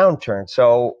get a downturn.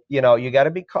 So, you got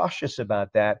to be cautious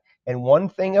about that. And one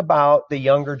thing about the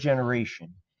younger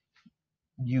generation,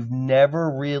 you've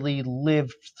never really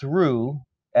lived through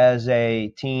as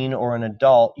a teen or an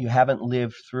adult, you haven't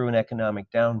lived through an economic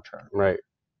downturn. Right.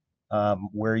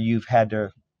 Where you've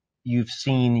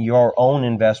seen your own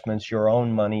investments, your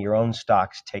own money, your own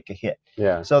stocks take a hit.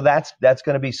 Yeah. So that's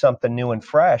going to be something new and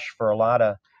fresh for a lot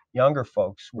of younger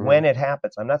folks when it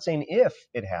happens. I'm not saying if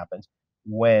it happens,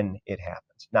 when it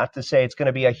happens. Not to say it's going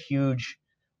to be a huge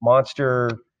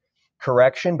monster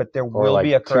correction, but there will like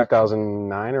be a correction.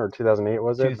 2009 or 2008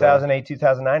 was it? 2008,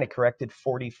 2009, it corrected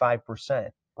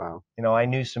 45%. Wow. I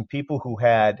knew some people who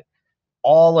had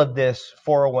all of this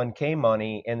 401k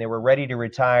money and they were ready to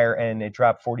retire and it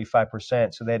dropped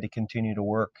 45%. So they had to continue to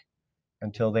work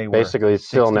until they were basically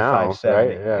still now,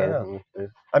 70. right? Yeah.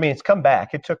 I mean, it's come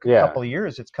back. It took a couple of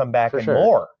years. It's come back and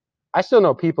more. I still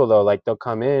know people though, like they'll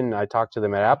come in, I talk to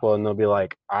them at Apple and they'll be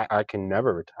like, I can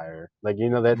never retire. Like,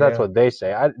 that's what they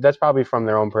say. That's probably from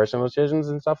their own personal decisions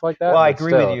and stuff like that. Well, I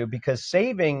agree with you because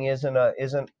saving isn't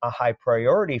a high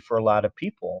priority for a lot of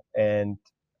people. And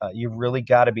you've really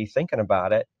got to be thinking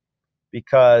about it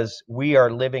because we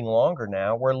are living longer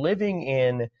now. We're living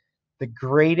in the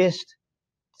greatest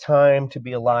time to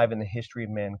be alive in the history of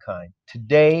mankind.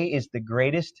 Today is the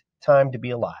greatest time to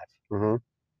be alive. Mm-hmm.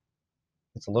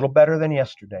 It's a little better than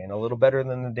yesterday and a little better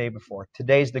than the day before.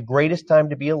 Today's the greatest time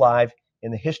to be alive in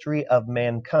the history of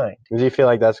mankind. Do you feel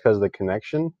like that's because of the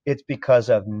connection? It's because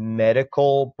of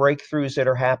medical breakthroughs that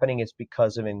are happening. It's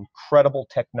because of incredible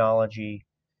technology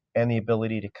and the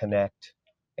ability to connect.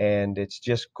 And it's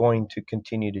just going to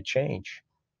continue to change.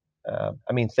 I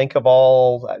mean, think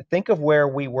of where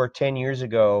we were 10 years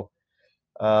ago.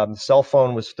 The cell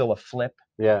phone was still a flip.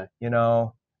 Yeah.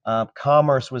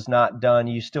 Commerce was not done.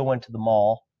 You still went to the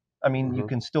mall. I mean, you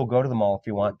can still go to the mall if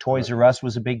you want. Toys R Us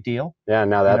was a big deal. Yeah,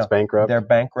 now that's bankrupt. They're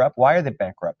bankrupt. Why are they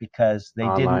bankrupt? Because they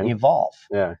didn't evolve.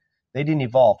 Yeah. They didn't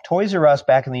evolve. Toys R Us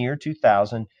back in the year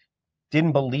 2000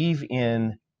 didn't believe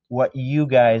in what you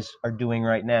guys are doing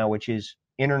right now, which is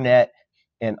internet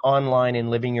and online and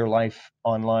living your life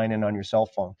online and on your cell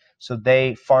phone. So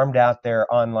they farmed out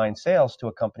their online sales to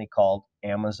a company called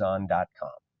Amazon.com.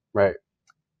 Right.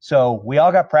 So we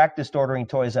all got practiced ordering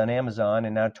toys on Amazon,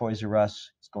 and now Toys R Us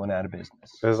is going out of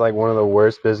business. It's like one of the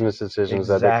worst business decisions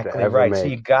that they could ever make. So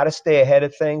you got to stay ahead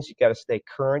of things. You got to stay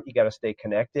current. You got to stay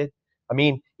connected. I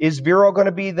mean, is Vero going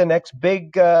to be the next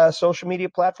big social media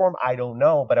platform? I don't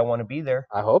know, but I want to be there.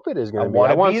 I hope it is going to be.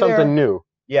 I want something new.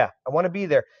 Yeah, I want to be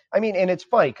there. I mean, and it's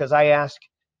funny because I ask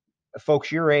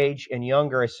folks your age and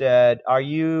younger, I said, are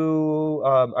you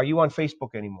on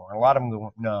Facebook anymore? And a lot of them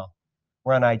go, no,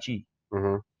 we're on IG.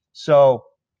 Mm-hmm. So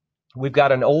we've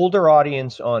got an older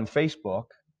audience on Facebook.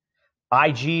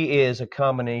 IG is a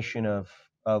combination of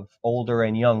older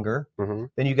and younger. Mm-hmm.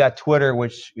 Then you got Twitter,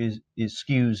 which is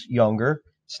skews younger.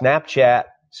 Snapchat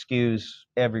skews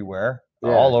everywhere,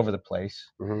 all over the place.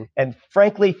 Mm-hmm. And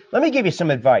frankly, let me give you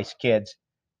some advice, kids.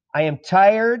 I am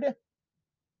tired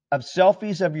of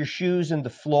selfies of your shoes in the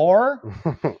floor.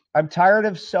 I'm tired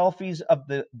of selfies of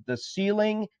the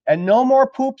ceiling, and no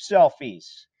more poop selfies.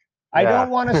 I don't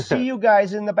want to see you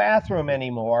guys in the bathroom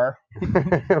anymore.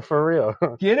 For real.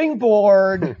 Getting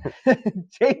bored,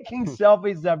 taking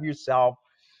selfies of yourself.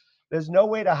 There's no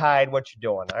way to hide what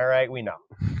you're doing. All right, we know.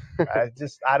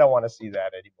 I don't want to see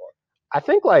that anymore. I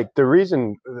think like the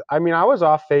reason, I mean, I was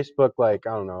off Facebook like,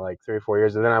 I don't know, like 3 or 4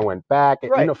 years, and then I went back.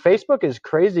 Right. Facebook is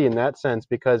crazy in that sense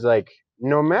because like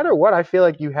no matter what, I feel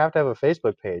like you have to have a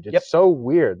Facebook page. It's so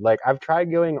weird. Like I've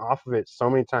tried going off of it so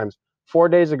many times. 4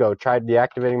 days ago, tried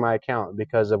deactivating my account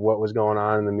because of what was going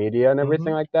on in the media and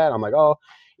everything like that. I'm like, oh,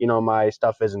 my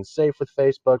stuff isn't safe with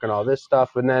Facebook and all this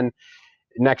stuff. And then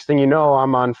next thing you know,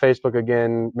 I'm on Facebook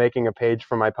again, making a page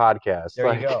for my podcast.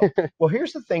 There you go. Well,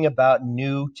 here's the thing about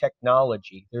new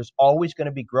technology. There's always going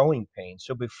to be growing pains.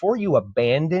 So before you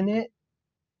abandon it,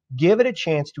 give it a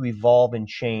chance to evolve and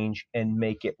change and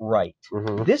make it right.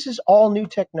 Mm-hmm. This is all new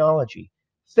technology.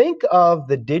 Think of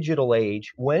the digital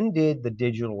age. When did the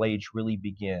digital age really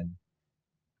begin?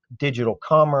 Digital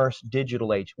commerce,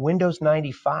 digital age. Windows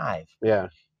 95. Yeah.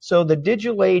 So the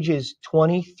digital age is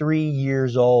 23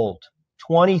 years old.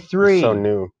 23. It's so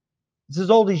new. It's as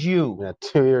old as you. Yeah,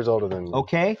 2 years older than me.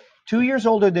 Okay? 2 years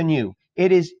older than you.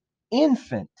 It is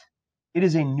infant. It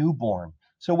is a newborn.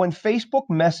 So when Facebook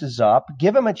messes up,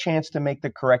 give them a chance to make the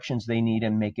corrections they need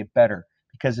and make it better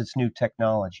because it's new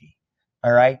technology.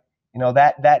 All right? You know,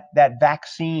 that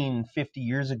vaccine 50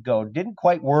 years ago didn't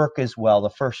quite work as well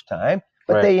the first time,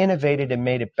 but they innovated and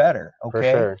made it better. Okay? For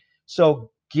sure.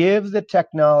 So give the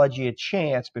technology a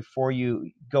chance before you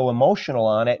go emotional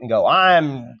on it and go,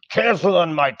 I'm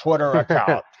canceling my Twitter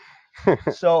account.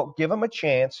 So give them a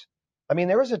chance. I mean,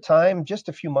 there was a time just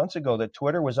a few months ago that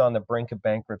Twitter was on the brink of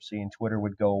bankruptcy and Twitter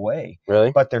would go away.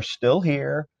 Really? But they're still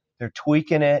here. They're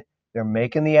tweaking it. They're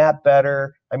making the app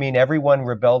better. I mean, everyone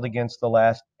rebelled against the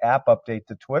last app update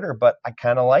to Twitter, but I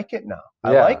kind of like it now.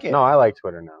 I like it. No, I like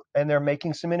Twitter now. And they're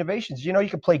making some innovations. You know, you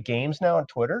can play games now on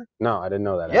Twitter. No, I didn't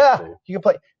know that. Yeah, actually. you can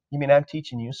play. You mean I'm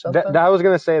teaching you something? I was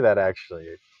going to say that, actually.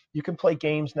 You can play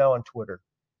games now on Twitter.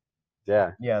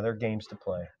 Yeah. Yeah, they're games to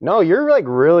play. No, you're like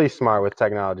really smart with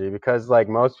technology because like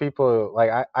most people, like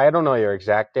I don't know your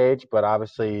exact age, but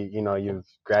obviously, you know, you've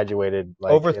graduated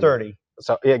like over 30.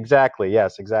 So exactly.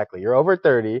 Yes, exactly. You're over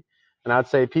 30. And I'd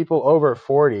say people over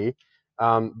 40,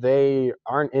 they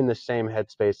aren't in the same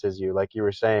headspace as you. Like you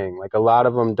were saying, like a lot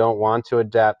of them don't want to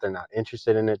adapt. They're not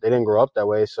interested in it. They didn't grow up that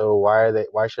way. So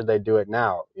why should they do it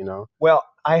now? You know? Well,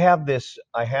 I have this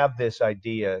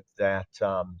idea that,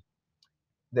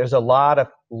 there's a lot of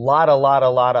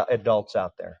adults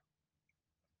out there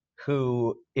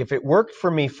who, if it worked for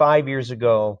me 5 years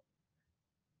ago,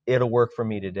 it'll work for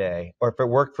me today. Or if it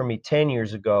worked for me 10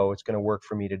 years ago, it's going to work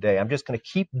for me today. I'm just going to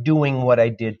keep doing what I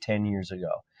did 10 years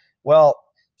ago. Well,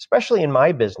 especially in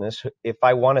my business, if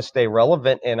I want to stay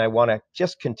relevant and I want to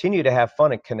just continue to have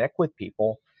fun and connect with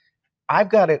people, I've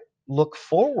got to look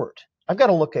forward. I've got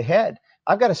to look ahead.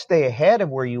 I've got to stay ahead of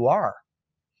where you are.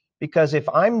 Because if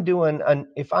I'm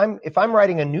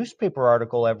writing a newspaper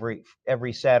article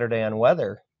every Saturday on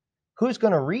weather, who's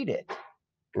going to read it?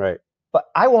 Right. But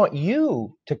I want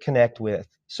you to connect with.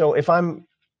 So if I'm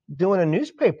doing a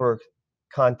newspaper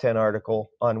content article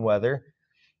on weather,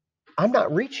 I'm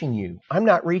not reaching you. I'm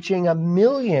not reaching 1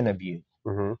 million of you.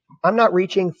 Mm-hmm. I'm not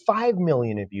reaching 5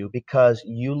 million of you because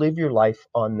you live your life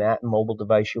on that mobile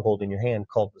device you hold in your hand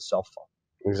called the cell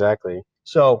phone. Exactly.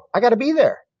 So I got to be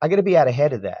there. I got to be out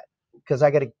ahead of that. Because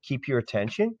I got to keep your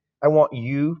attention. I want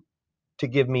you to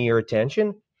give me your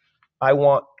attention. I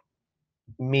want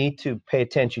me to pay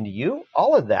attention to you.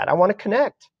 All of that. I want to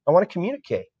connect. I want to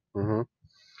communicate.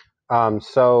 Mm-hmm.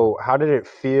 So how did it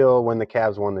feel when the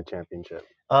Cavs won the championship?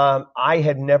 I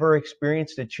had never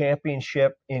experienced a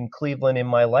championship in Cleveland in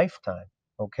my lifetime.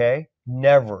 Okay?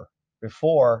 Never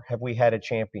before have we had a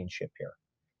championship here.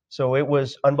 So it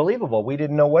was unbelievable. We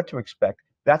didn't know what to expect.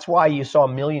 That's why you saw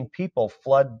 1 million people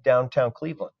flood downtown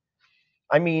Cleveland.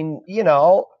 I mean, you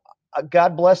know,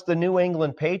 God bless the New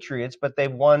England Patriots, but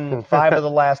they've won 5 of the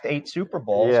last 8 Super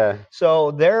Bowls. Yeah. So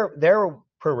their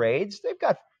parades, they've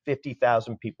got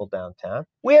 50,000 people downtown.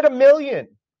 We had 1 million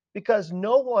because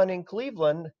no one in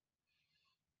Cleveland.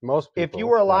 Most people. If you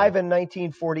were alive in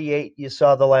 1948, you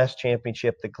saw the last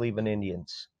championship, the Cleveland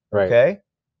Indians. Right. Okay.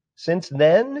 Since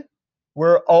then,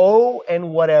 we're 0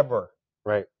 and whatever.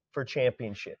 Right. For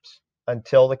championships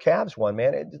until the Cavs won,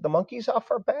 man. The monkey's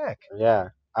off our back.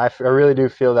 Yeah, I really do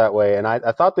feel that way. And I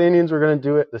thought the Indians were going to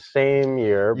do it the same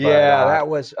year. But, yeah, that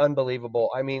was unbelievable.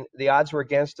 I mean, the odds were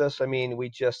against us. I mean, we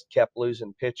just kept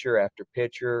losing pitcher after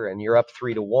pitcher, and you're up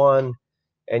 3-1.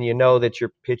 And you know that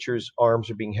your pitcher's arms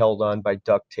are being held on by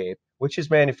duct tape, which is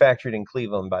manufactured in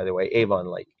Cleveland, by the way, Avon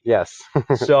Lake. Yes.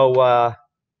 So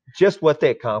just what they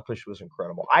accomplished was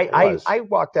incredible. I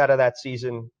walked out of that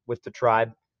season with the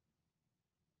Tribe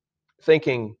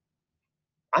thinking,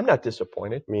 I'm not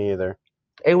disappointed. Me either.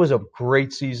 It was a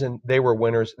great season. They were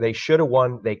winners. They should have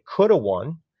won. They could have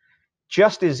won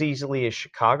just as easily as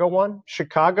Chicago won.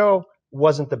 Chicago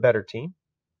wasn't the better team.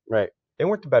 Right. They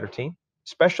weren't the better team,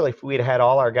 especially if we'd had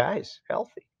all our guys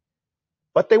healthy.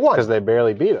 But they won. Because they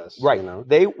barely beat us. Right. You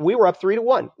know? We were up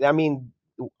 3-1. I mean,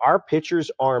 our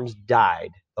pitchers' arms died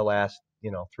the last,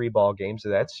 3 ball games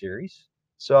of that series.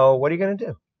 So what are you going to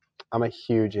do? I'm a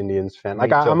huge Indians fan.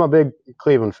 Like I'm a big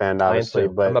Cleveland fan, obviously,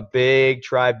 but I'm a big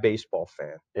Tribe baseball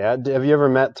fan. Yeah. Have you ever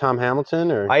met Tom Hamilton?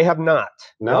 Or I have not.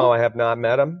 No, I have not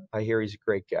met him. I hear he's a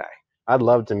great guy. I'd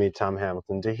love to meet Tom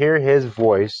Hamilton. To hear his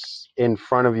voice in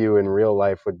front of you in real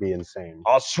life would be insane.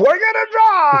 I'll swing and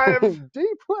a drive.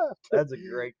 Deep left. That's a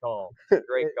great call.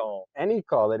 Great call. Any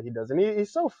call that he does. And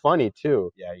he's so funny,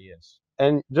 too. Yeah, he is.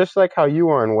 And just like how you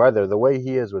are in weather, the way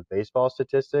he is with baseball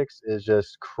statistics is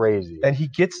just crazy. And he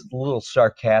gets little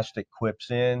sarcastic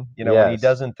quips in, Yes.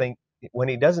 when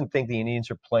he doesn't think the Indians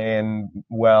are playing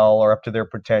well or up to their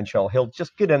potential, he'll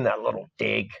just get in that little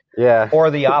dig. Yeah.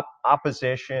 Or the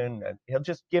opposition, and he'll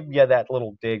just give you that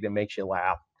little dig that makes you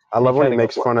laugh. I love when he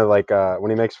makes fun of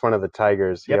when he makes fun of the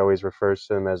Tigers. He always refers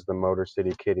to them as the Motor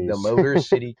City Kitties. The Motor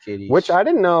City Kitties. Which I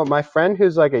didn't know. My friend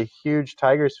who's like a huge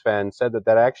Tigers fan said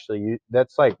that actually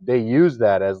that's like they use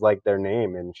that as like their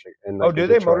name in like, do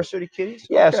they Motor City Kitties?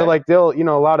 Yeah, okay. So like they'll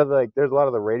a lot of there's a lot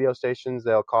of the radio stations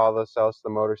they'll call themselves the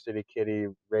Motor City Kitty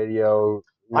radio.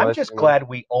 I'm just glad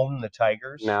we own the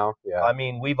Tigers now. Yeah. I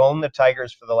mean, we've owned the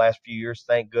Tigers for the last few years,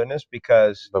 thank goodness,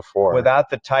 because without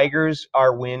the Tigers,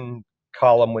 our win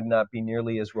column would not be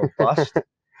nearly as robust.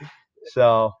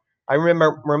 So I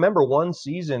remember one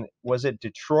season, was it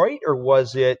Detroit or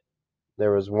was it?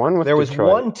 There was one with Detroit. There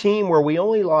was one team where we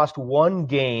only lost one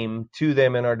game to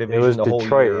them in our division the whole year. It was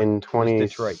Detroit in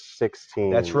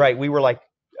 2016. That's right. We were like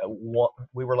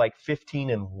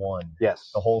 15-1.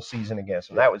 Yes. The whole season against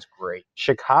them. That was great.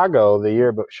 Chicago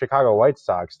White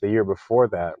Sox the year before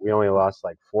that, we only lost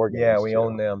like 4 games. Yeah, we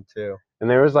owned them too. And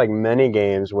there was like many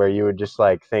games where you would just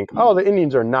like think, oh, the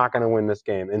Indians are not going to win this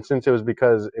game. And since it was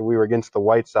because we were against the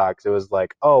White Sox, it was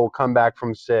like, oh, we'll come back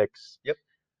from 6. Yep.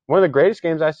 One of the greatest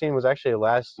games I've seen was actually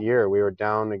last year. We were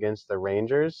down against the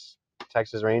Rangers,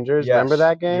 Texas Rangers. Yes. Remember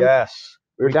that game? Yes.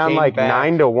 We were down like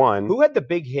 9-1. Who had the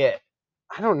big hit?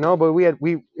 I don't know, but we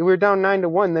were down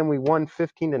 9-1, then we won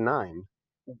 15-9.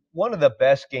 One of the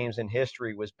best games in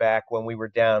history was back when we were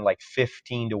down like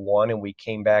 15-1 and we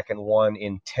came back and won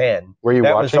in 10. Were you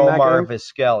watching that game? That was Omar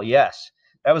Vizquel. Yes.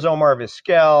 That was Omar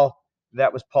Vizquel.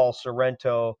 That was Paul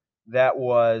Sorrento. That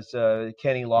was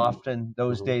Kenny Lofton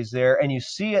those days there. And you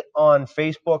see it on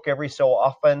Facebook every so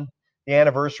often, the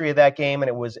anniversary of that game, and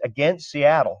it was against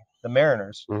Seattle, the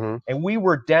Mariners. And we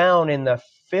were down in the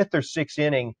 5th or 6th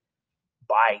inning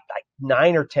by like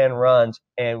 9 or 10 runs,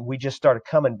 and we just started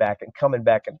coming back.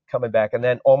 And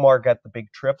then Omar got the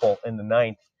big triple in the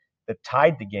 9th that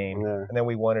tied the game, and then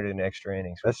we won it in extra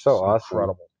innings. That's so awesome.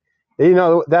 Incredible. You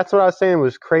know, that's what I was saying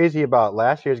was crazy about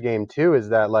last year's game too, is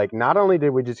that like not only did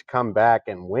we just come back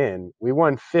and win, we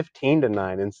won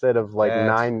 15-9 instead of like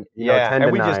 10-9.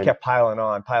 And we just kept piling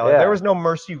on. Yeah. There was no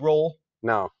mercy roll.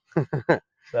 No.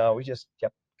 So we just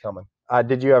kept coming.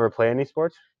 Did you ever play any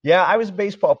sports? Yeah, I was a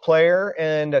baseball player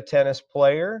and a tennis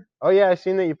player. Oh, yeah, I've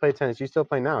seen that you play tennis. You still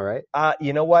play now, right?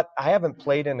 You know what? I haven't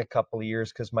played in a couple of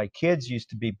years because my kids used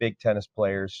to be big tennis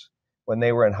players when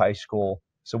they were in high school.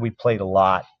 So we played a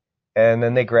lot. And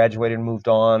then they graduated and moved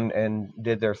on and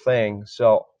did their thing.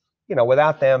 So,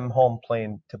 without them home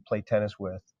playing to play tennis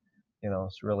with,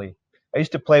 it's really – I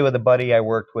used to play with a buddy I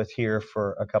worked with here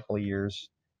for a couple of years,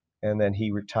 and then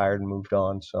he retired and moved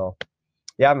on. So,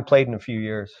 yeah, I haven't played in a few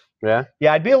years. Yeah?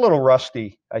 Yeah, I'd be a little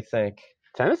rusty, I think.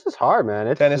 Tennis is hard,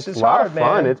 man. Tennis is a lot hard, of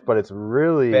fun, man. But it's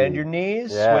really – bend your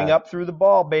knees, swing up through the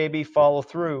ball, baby, follow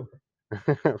through.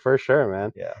 For sure,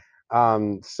 man. Yeah.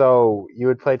 So you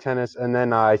would play tennis, and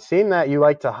then I seen that you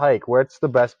like to hike. Where's the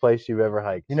best place you've ever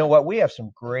hiked? You know what? We have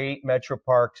some great metro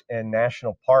parks and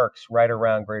national parks right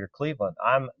around Greater Cleveland.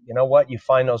 You know what? You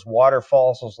find those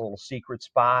waterfalls, those little secret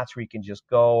spots where you can just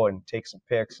go and take some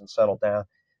pics and settle down.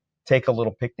 Take a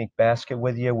little picnic basket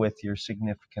with you with your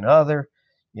significant other,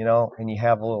 and you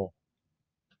have a little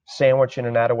sandwich in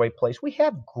an out-of-way place. We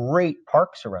have great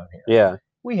parks around here. Yeah.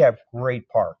 We have great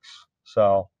parks,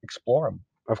 so explore them.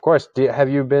 Of course. Have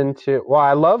you been to? Well,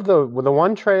 I love the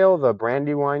one trail, the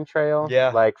Brandywine Trail. Yeah.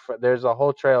 Like there's a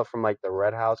whole trail from like the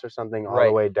Red House or something all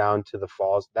the way down to the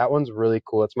falls. That one's really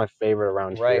cool. It's my favorite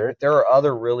around here. Right. But there are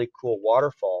other really cool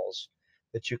waterfalls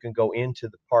that you can go into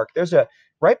the park. There's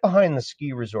right behind the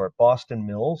ski resort, Boston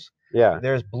Mills. Yeah.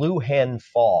 There's Blue Hen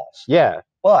Falls. Yeah.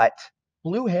 But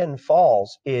Blue Hen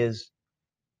Falls is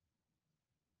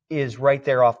right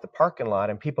there off the parking lot,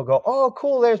 and people go, "Oh,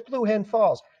 cool! There's Blue Hen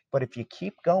Falls." But if you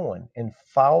keep going and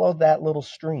follow that little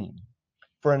stream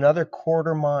for another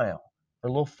quarter mile or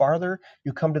a little farther,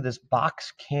 you come to this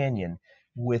box canyon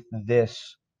with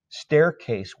this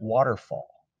staircase waterfall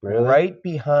right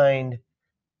behind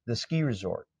the ski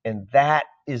resort. And that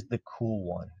is the cool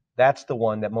one. That's the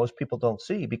one that most people don't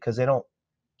see because they don't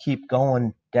keep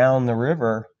going down the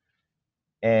river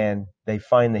and they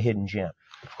find the hidden gem.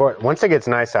 Of course. Once it gets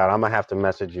nice out, I'm going to have to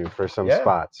message you for some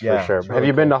spots for sure. Really have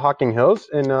you been to Hocking Hills?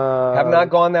 Have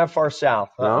not gone that far south.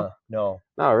 No? No.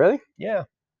 No, really? Yeah.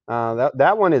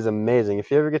 That one is amazing.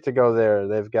 If you ever get to go there,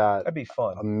 they've got That'd be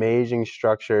fun. Amazing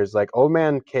structures. Like Old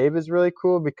Man Cave is really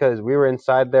cool because we were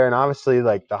inside there, and obviously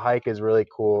like the hike is really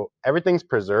cool. Everything's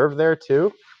preserved there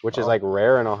too, which is like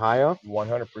rare in Ohio.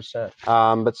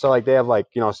 100%. But so like they have like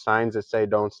signs that say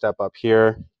don't step up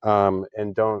here,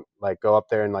 and don't like go up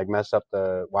there and like mess up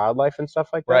the wildlife and stuff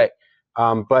like that. Right.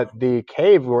 But the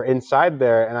cave, we're inside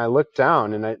there, and I looked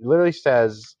down, and it literally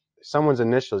says someone's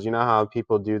initials. You know how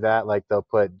people do that? Like they'll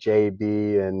put JB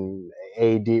and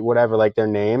AD, whatever, like their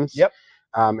names. Yep.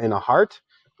 In a heart,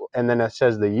 and then it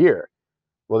says the year.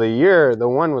 Well, the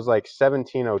one was like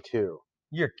 1702.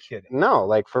 You're kidding. No,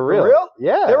 like for real. For real?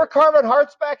 Yeah. They were carving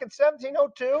hearts back in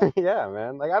 1702? Yeah,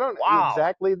 man. Like I don't know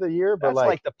exactly the year, but that's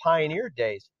like the pioneer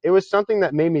days. It was something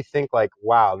that made me think like,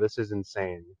 wow, this is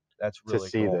insane. That's really to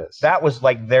see cool. This. That was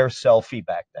like their selfie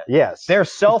back then. Yes. Their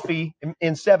selfie in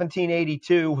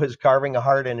 1782 was carving a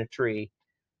heart in a tree,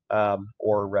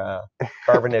 or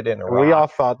carving it in a rock. We all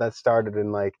thought that started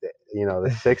in like the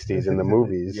 60s in the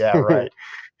movies. Yeah, right.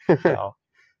 So.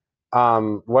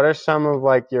 What are some of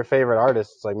like your favorite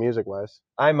artists, like music wise?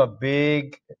 I'm a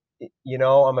big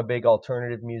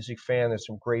alternative music fan. There's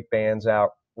some great bands out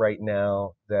right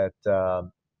now that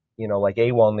like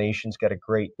AWOL Nation's got a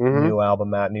great new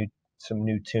album out, some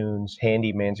new tunes.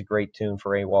 Handyman's a great tune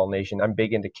for AWOL Nation. I'm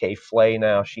big into Kay Flay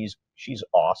now. She's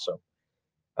awesome.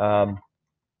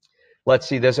 Let's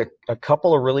see. There's a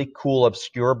couple of really cool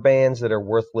obscure bands that are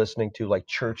worth listening to, like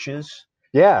Churches.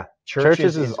 Yeah,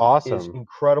 Churches is awesome. Is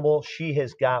incredible. She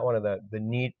has got one of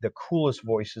the coolest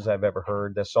voices I've ever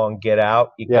heard. The song "Get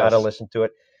Out," you gotta listen to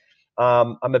it.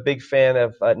 I'm a big fan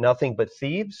of Nothing But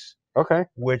Thieves. Okay.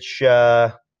 Which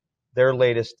their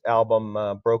latest album,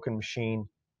 Broken Machine,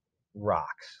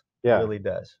 rocks. Yeah, it really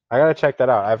does. I gotta check that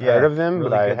out. I've heard of them,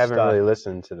 but I haven't really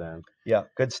listened to them. Yeah,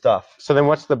 good stuff. So then,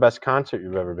 what's the best concert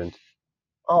you've ever been to?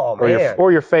 Oh man,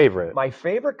 or your favorite? My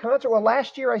favorite concert. Well,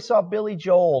 last year I saw Billy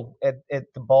Joel at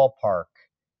the ballpark.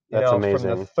 That's amazing.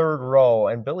 From the third row,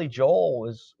 and Billy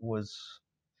Joel was.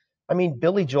 I mean,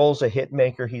 Billy Joel's a hit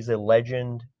maker. He's a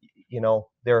legend.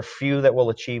 There are few that will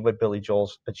achieve what Billy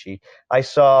Joel's achieved. I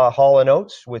saw Hall &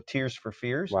 Oates with Tears for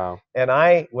Fears. Wow. And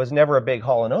I was never a big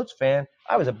Hall & Oates fan.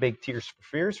 I was a big Tears for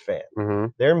Fears fan. Mm-hmm.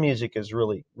 Their music is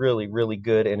really, really, really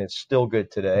good, and it's still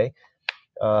good today.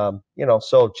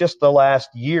 So just the last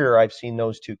year, I've seen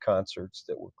those two concerts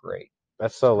that were great.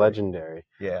 That's so legendary.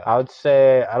 Yeah. I would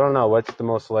say, I don't know what's the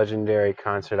most legendary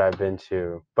concert I've been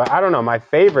to, but I don't know. My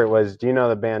favorite was, do you know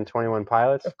the band 21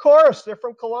 Pilots? Of course. They're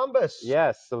from Columbus.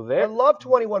 Yes. So I love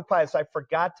 21 Pilots. I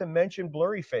forgot to mention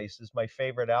Blurry Face is my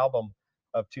favorite album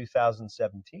of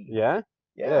 2017. Yeah?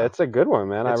 Yeah, it's a good one,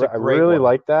 man. I really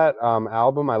like that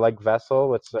album. I like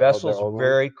Vessel. Vessel's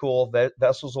very cool.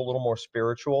 Vessel's a little more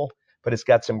spiritual, but it's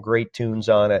got some great tunes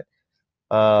on it.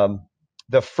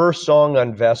 The first song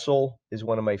on Vessel is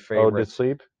one of my favorites. Ode to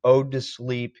Sleep? Ode to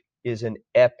Sleep is an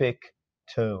epic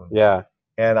tune. Yeah.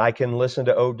 And I can listen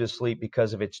to Ode to Sleep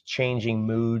because of its changing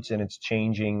moods and its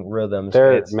changing rhythms.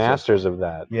 They're masters of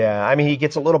that. Yeah. I mean, he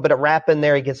gets a little bit of rap in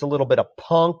there. He gets a little bit of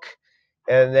punk.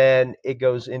 And then it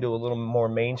goes into a little more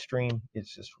mainstream.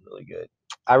 It's just really good.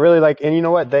 I really like, and you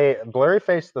know what? Blurry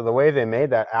Face, the way they made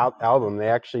that album, they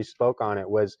actually spoke on it,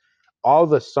 was all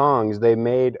the songs they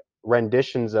made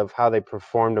renditions of how they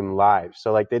performed them live.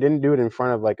 So like they didn't do it in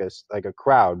front of like a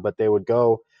crowd, but they would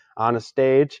go on a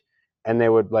stage and they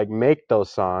would like make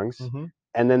those songs,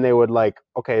 and then they would like,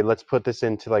 okay, let's put this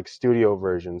into like studio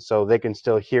version so they can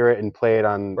still hear it and play it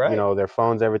on their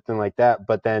phones, everything like that.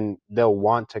 But then they'll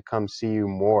want to come see you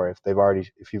more if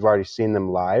you've already seen them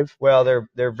live. Well,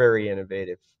 they're very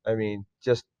innovative. I mean,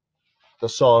 just the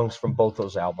songs from both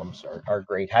those albums are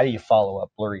great. How do you follow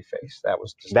up Blurry Face? That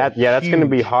was just that's going to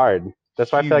be hard.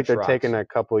 That's why I feel like they're rocks. taking a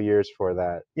couple years for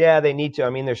that. Yeah, they need to.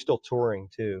 I mean, they're still touring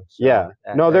too. So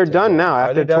they're done now.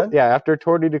 Are they done? After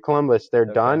Tour de Columbus, they're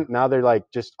done. Now they're like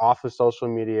just off of social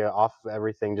media, off of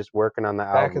everything, just working on the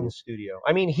album. Back in the studio.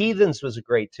 I mean, Heathens was a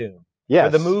great tune.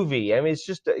 Yes. For the movie. I mean, it's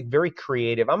just very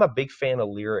creative. I'm a big fan of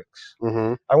lyrics.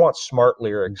 Mm-hmm. I want smart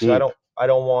lyrics. Deep. I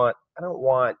don't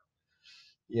want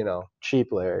cheap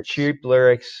lyrics. Cheap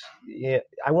lyrics. Yeah,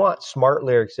 I want smart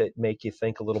lyrics that make you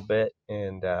think a little bit,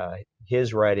 and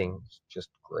his writing is just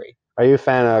great. Are you a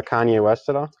fan of Kanye West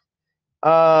at all?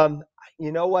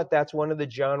 You know what? That's one of the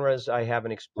genres I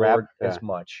haven't explored as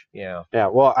much. Yeah. Yeah.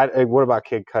 Well, what about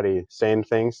Kid Cudi? Same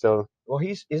thing still? Well,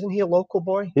 isn't he a local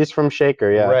boy? He's from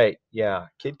Shaker, yeah. Right. Yeah.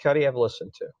 Kid Cudi I've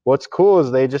listened to. What's cool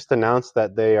is they just announced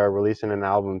that they are releasing an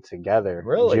album together.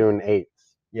 Really? June 8th.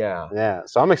 Yeah. Yeah.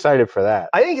 So I'm excited for that.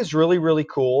 I think it's really, really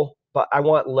cool, but I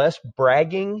want less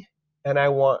bragging and I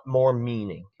want more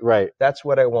meaning. Right. That's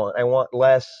what I want. I want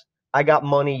less. I got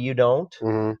money, you don't.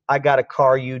 Mm-hmm. I got a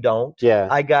car, you don't. Yeah.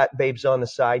 I got babes on the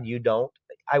side, you don't.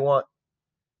 I want,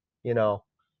 No,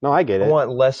 I get I it.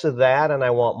 want less of that, and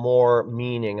I want more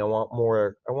meaning. I want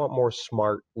more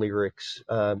smart lyrics.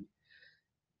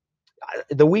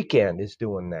 The Weeknd is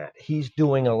doing that. He's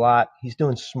doing a lot. He's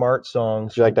doing smart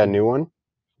songs. Do you like that new one?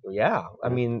 Yeah, I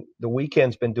mean, The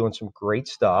Weeknd's been doing some great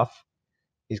stuff.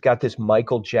 He's got this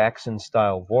Michael Jackson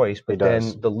style voice, but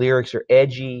then the lyrics are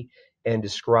edgy and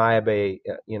describe a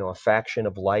faction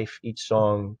of life. Each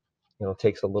song,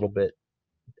 takes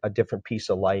a different piece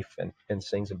of life and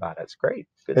sings about it. It's great.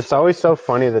 It's stuff. Always so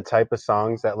funny, the type of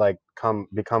songs that like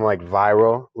become like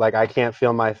viral. Like I Can't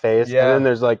Feel My Face. Yeah. And then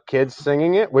there's like kids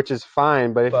singing it, which is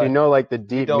fine. But if you know like the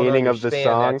deep meaning of the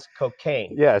song. That's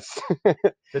cocaine. Yes.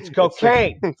 It's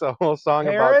cocaine. It's a whole song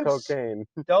about cocaine.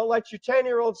 Don't let your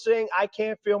 10-year-old sing I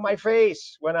Can't Feel My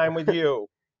Face when I'm with you.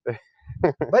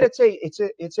 But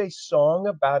it's a song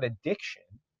about addiction.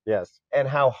 Yes. And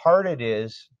how hard it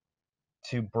is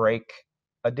to break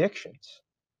addictions.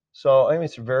 So I mean,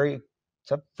 it's a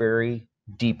very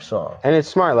deep song, and it's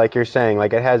smart, like you're saying.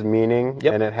 Like it has meaning,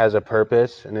 and it has a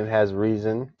purpose, and it has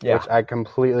reason. Yeah. Which I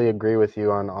completely agree with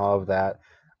you on all of that.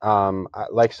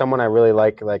 Like someone I really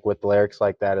like with lyrics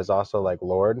like that is also like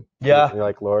Lorde. Yeah, you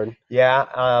like Lorde? Yeah,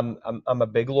 I'm a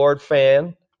big Lorde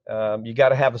fan. You got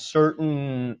to have a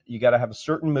certain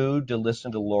mood to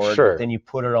listen to Lorde. Sure. But then you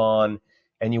put it on,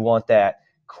 and you want that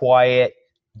quiet,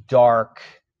 dark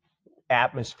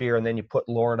atmosphere, and then you put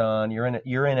Lorde on. You're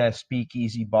in a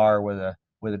speakeasy bar with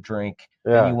a drink,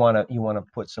 and you want to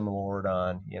put some Lorde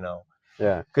on.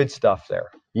 Yeah, good stuff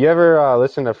there. You ever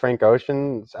listen to Frank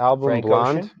Ocean's album Frank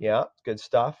Blonde? Ocean, yeah, good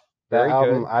stuff. That Very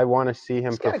album, good. I want to see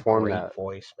him perform that. He's got a great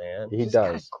voice, man. He does. Got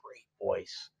a great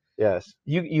voice. Yes.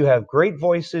 You have great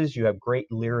voices. You have great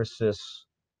lyricists.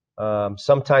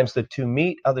 Sometimes the two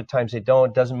meet. Other times they don't.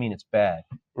 It doesn't mean it's bad.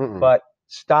 But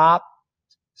stop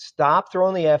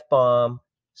throwing the F-bomb.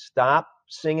 Stop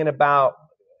singing about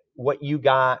what you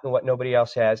got and what nobody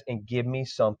else has, and give me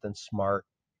something smart,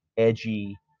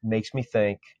 edgy, makes me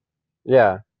think.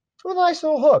 Yeah. With a nice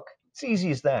little hook. It's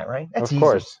easy as that, right? That's easy. Of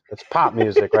course. It's pop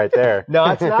music right there. No,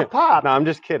 it's not pop. No, I'm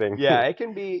just kidding. Yeah, it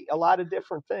can be a lot of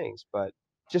different things, but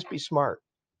just be smart.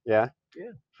 Yeah?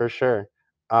 Yeah. For sure.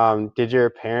 Did your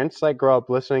parents like grow up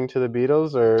listening to the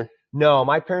Beatles or? No,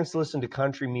 my parents listened to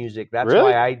country music. That's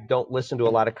really? why I don't listen to a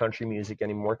lot of country music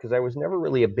anymore, because I was never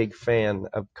really a big fan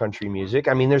of country music.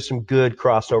 I mean, there's some good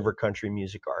crossover country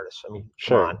music artists. I mean,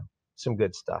 sure. Come on, some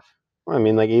good stuff. Well, I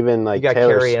mean, like even like you got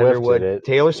Taylor Carrie Swift Underwood. did it.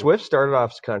 Taylor Swift started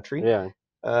off as country.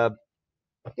 Yeah.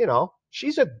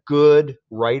 She's a good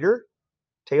writer.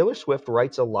 Taylor Swift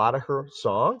writes a lot of her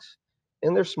songs,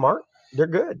 and they're smart. They're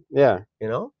good. Yeah.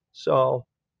 So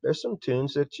there's some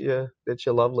tunes that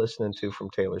you love listening to from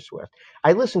Taylor Swift.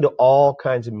 I listen to all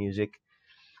kinds of music.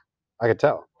 I could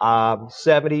tell.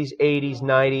 70s, 80s,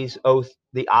 90s,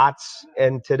 the aughts,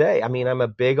 and today. I mean, I'm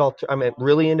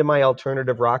really into my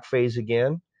alternative rock phase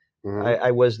again. I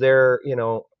was there,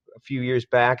 a few years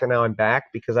back, and now I'm back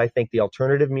because I think the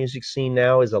alternative music scene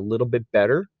now is a little bit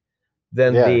better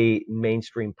than the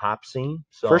mainstream pop scene.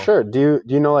 So, for sure. Do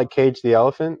you know like Cage the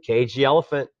Elephant? Cage the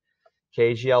Elephant,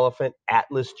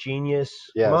 Atlas Genius.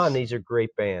 Yes. Come on, these are great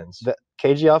bands.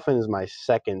 Cage the Elephant is my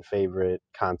second favorite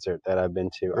concert that I've been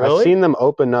to. Really? I've seen them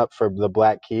open up for the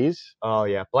Black Keys. Oh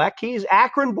yeah, Black Keys,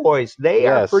 Akron boys. They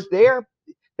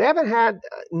haven't had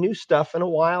new stuff in a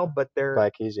while, but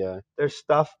Black Keys, their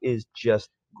stuff is just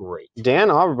great.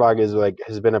 Dan Auerbach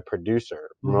has been a producer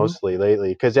mostly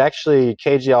lately, because actually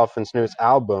Cage the Elephant's newest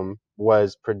album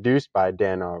was produced by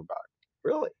Dan Auerbach.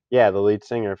 Really? Yeah, the lead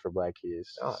singer for Black Keys.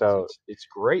 Oh, so it's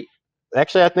great.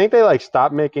 Actually, I think they like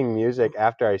stopped making music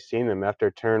after I seen them,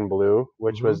 after Turn Blue,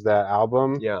 which was that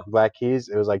album. Yeah. Black Keys.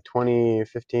 It was like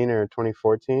 2015 or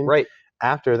 2014. Right.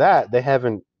 After that, they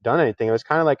haven't done anything. It was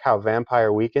kind of like how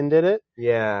Vampire Weekend did it.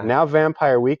 Yeah. Now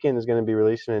Vampire Weekend is going to be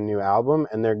releasing a new album,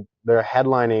 and they're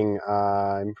headlining.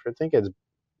 I think it's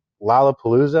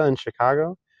Lollapalooza in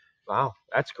Chicago. Wow,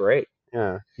 that's great.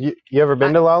 Yeah. You ever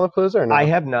been to Lollapalooza or not? I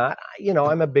have not.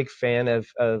 I'm a big fan of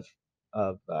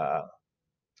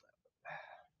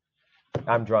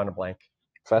I'm drawing a blank.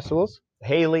 Festivals?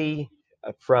 Haley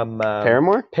from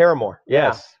Paramore? Paramore. Yeah.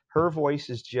 Yes. Her voice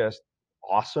is just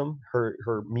awesome.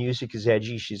 Her music is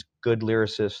edgy. She's a good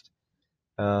lyricist.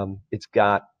 It's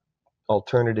got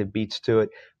alternative beats to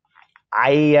it.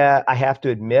 I have to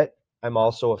admit, I'm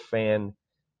also a fan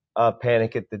of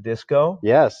Panic at the Disco.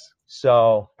 Yes.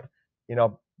 So,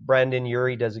 Brendan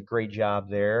Urie does a great job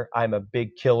there. I'm a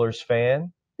big Killers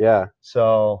fan. Yeah.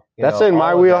 So that's in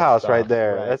my wheelhouse right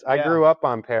there. Right. I grew up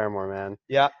on Paramore, man.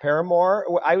 Yeah,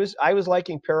 Paramore. I was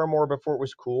liking Paramore before it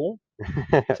was cool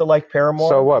to like Paramore.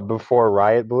 So what? Before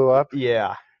Riot blew up?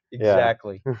 Yeah,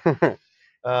 exactly. Yeah.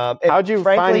 How'd you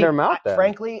find them out then?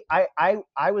 Frankly,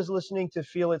 I was listening to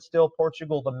Feel It Still,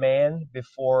 Portugal the Man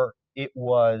before it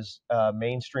was a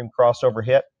mainstream crossover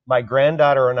hit. My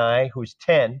granddaughter and I, who's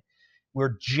 10,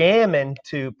 were jamming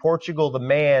to Portugal the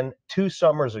Man 2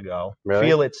 summers ago. Really?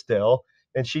 Feel It Still,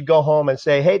 and she'd go home and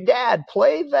say, "Hey, Dad,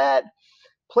 play that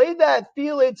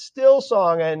Feel It Still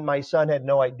song," and my son had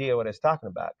no idea what I was talking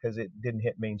about because it didn't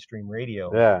hit mainstream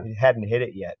radio. Yeah. It hadn't hit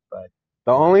it yet, but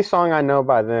the only song I know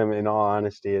by them, in all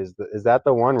honesty, is that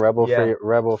the one Rebel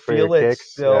for Your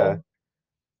Kicks? Still,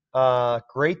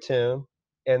 great tune.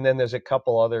 And then there's a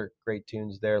couple other great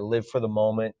tunes there. Live for the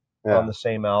Moment on the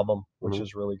same album, which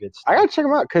is really good stuff. I gotta check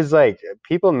them out because like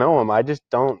people know them. I just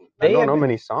don't. I don't know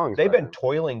many songs. They've been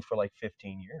toiling for like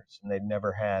 15 years, and they've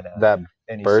never had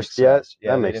any burst success. yet.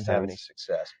 Yeah, that they makes didn't sense. have any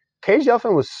success. Cage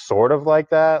Elephant was sort of like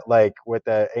that, like with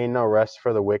the Ain't No Rest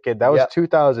for the Wicked. That was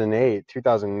 2008,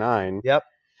 2009. Yep.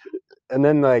 And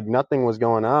then like nothing was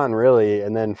going on really,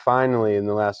 and then finally in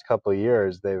the last couple of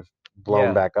years they've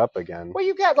blown back up again. Well,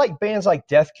 you got like bands like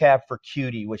Death Cab for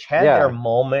Cutie, which had their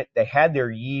moment. They had their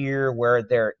year where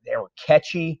they were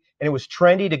catchy, and it was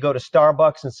trendy to go to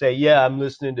Starbucks and say, "Yeah, I'm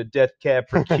listening to Death Cab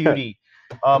for Cutie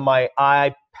on my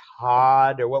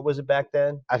iPod," or what was it back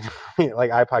then?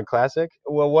 Like iPod Classic?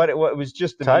 Well, what it was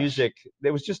just the Touch? music.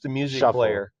 It was just the music Shuffle.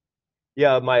 player.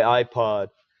 Yeah, my iPod.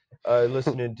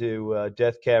 Listening to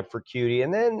Death Cab for Cutie,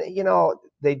 and then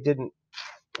they didn't.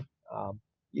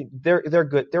 They're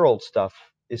good. Their old stuff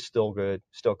is still good,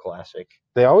 still classic.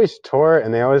 They always tour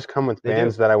and they always come with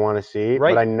bands that I want to see,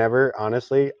 but I never,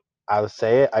 honestly, I'll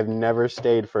say it, I've never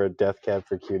stayed for a Death Cab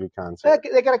for Cutie concert.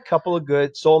 They got a couple of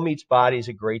good. Soul Meets Body is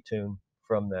a great tune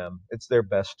from them. It's their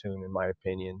best tune in my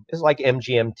opinion. It's like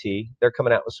MGMT. They're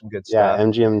coming out with some good stuff. Yeah,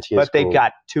 MGMT is But they've cool.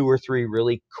 got 2 or 3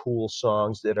 really cool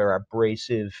songs that are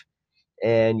abrasive,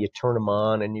 and you turn them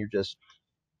on and you're just,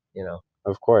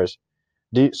 Of course.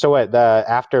 So what, the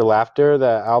After Laughter,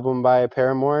 the album by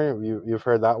Paramore, you've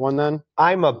heard that one then?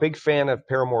 I'm a big fan of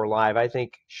Paramore live. I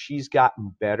think she's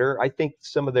gotten better. I think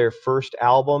some of their first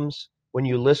albums, when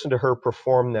you listen to her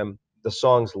perform them, the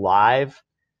songs live,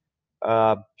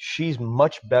 she's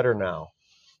much better now.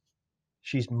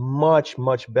 She's much,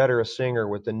 much better a singer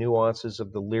with the nuances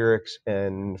of the lyrics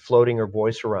and floating her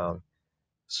voice around.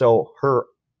 So her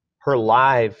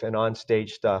live and on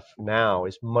stage stuff now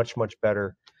is much, much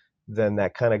better than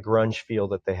that kind of grunge feel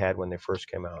that they had when they first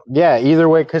came out. Yeah, either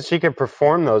way, because she could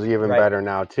perform those even better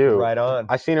now too. Right on.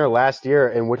 I seen her last year,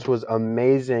 and which was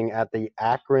amazing at the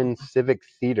Akron Civic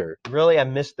Theater. Really, I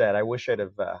missed that. I wish I'd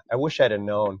have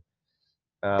known.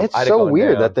 It's so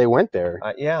weird that they went there.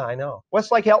 Yeah, I know. Well,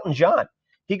 it's like Elton John.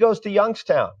 He goes to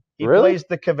Youngstown. He plays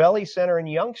the Cavelli Center in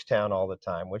Youngstown all the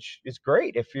time, which is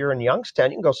great. If you're in Youngstown,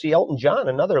 you can go see Elton John,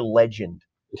 another legend.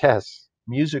 Yes.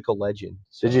 Musical legend.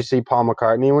 So. Did you see Paul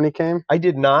McCartney when he came? I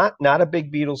did not. Not a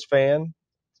big Beatles fan.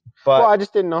 But I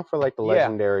just didn't know for like the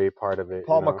legendary part of it.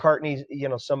 Paul McCartney's,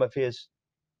 some of his,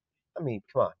 I mean,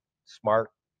 come on, smart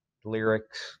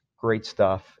lyrics, great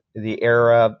stuff. The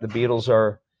era, the Beatles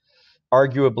are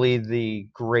arguably the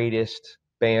greatest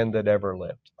band that ever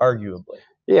lived. Arguably.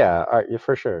 Yeah,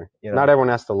 for sure. Not everyone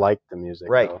has to like the music.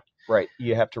 Right. Though. Right.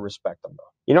 You have to respect them, though.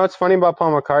 You know what's funny about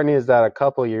Paul McCartney is that a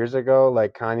couple years ago,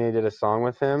 like Kanye did a song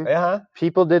with him.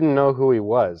 People didn't know who he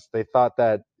was. They thought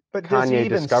that Kanye discovered him. But does he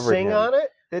even sing on it?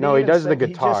 No, he does the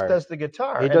guitar. He just does the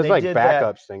guitar. He does like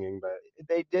backup singing, but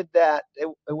they did that. It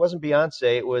wasn't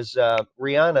Beyonce. It was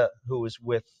Rihanna who was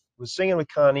singing with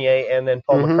Kanye, and then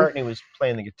Paul McCartney was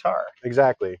playing the guitar.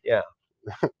 Exactly. Yeah.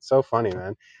 So funny,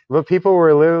 man. But people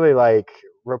were literally like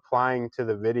replying to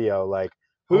the video, like,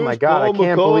 "Oh my God, I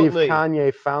can't believe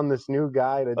Kanye found this new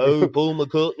guy to do." Oh, Paul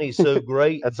McCartney's so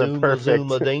great. That's a perfect.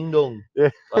 Zuma ding dong.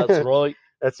 That's right.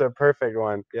 That's a perfect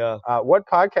one. Yeah. What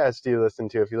podcasts do you listen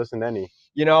to, if you listen to any?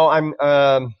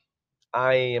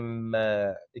 I am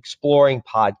exploring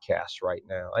podcasts right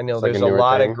now. I know it's there's a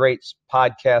lot of great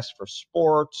podcasts for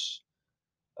sports.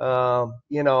 I'm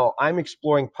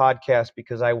exploring podcasts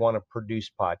because I want to produce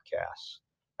podcasts.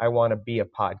 I want to be a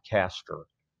podcaster.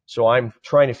 So I'm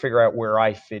trying to figure out where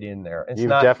I fit in there. You've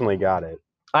definitely got it.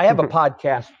 I have a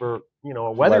podcast for,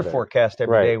 a weather forecast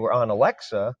every day. We're on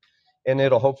Alexa, and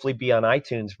it'll hopefully be on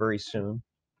iTunes very soon.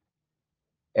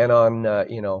 And on,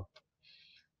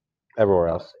 everywhere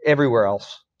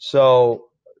else. So,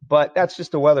 but that's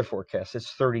just a weather forecast.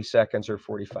 It's 30 seconds or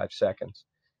 45 seconds.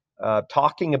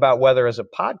 Talking about weather as a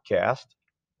podcast,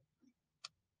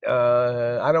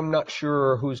 I'm not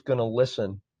sure who's going to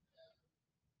listen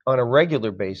on a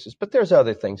regular basis, but there's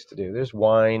other things to do. There's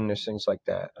wine, there's things like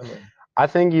that. I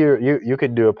think you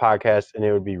could do a podcast and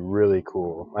it would be really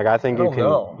cool. Like I think I don't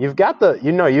know. You've got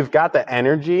the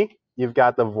energy, you've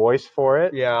got the voice for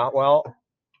it. Yeah, well,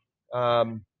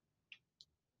 I'm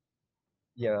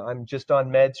just on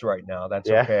meds right now. That's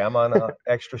okay. I'm on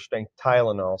extra strength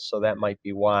Tylenol, so that might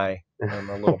be why I'm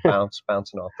a little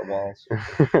bouncing off the walls.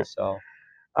 So,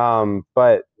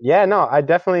 but yeah, no, I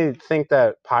definitely think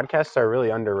that podcasts are really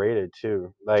underrated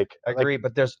too. Like, I agree,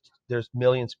 but there's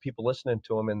millions of people listening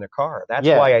to them in their car. That's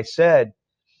why I said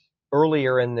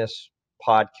earlier in this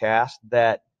podcast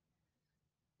that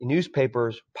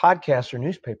podcasts are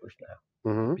newspapers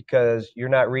now, because you're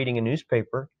not reading a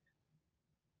newspaper,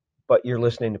 but you're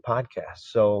listening to podcasts.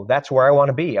 So that's where I want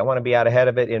to be. I want to be out ahead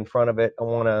of it, in front of it. I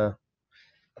want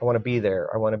to be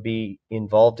there. I want to be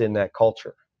involved in that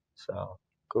culture. So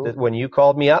cool. When you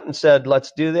called me up and said,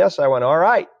 let's do this, I went, all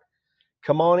right,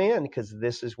 come on in, because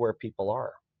this is where people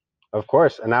are. Of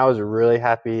course. And I was really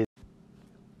happy.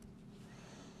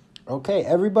 Okay,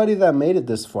 everybody that made it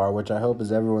this far, which I hope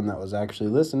is everyone that was actually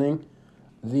listening,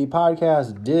 the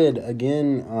podcast did,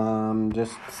 again,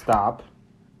 just stop.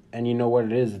 And you know what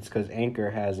it is? It's because Anchor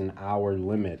has an hour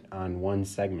limit on one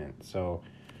segment. So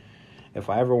if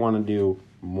I ever want to do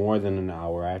more than an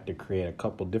hour, I have to create a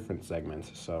couple different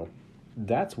segments. So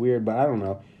that's weird, but I don't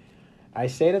know. I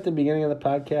say it at the beginning of the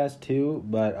podcast too,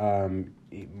 but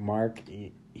Mark,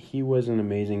 he was an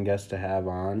amazing guest to have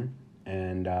on.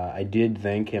 And I did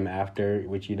thank him after,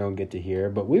 which you don't get to hear.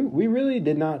 But we really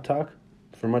did not talk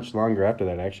for much longer after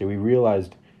that, actually. We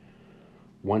realized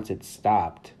once it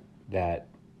stopped that,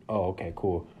 oh, okay,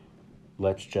 cool.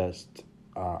 Let's just,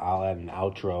 I'll add an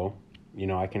outro. You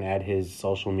know, I can add his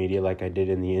social media like I did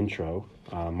in the intro,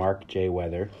 Mark J.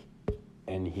 Weather.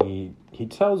 And he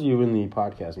tells you in the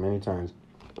podcast many times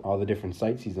all the different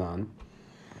sites he's on.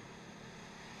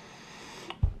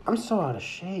 I'm so out of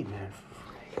shape, man.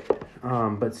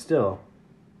 But still,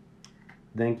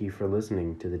 thank you for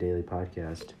listening to the Daily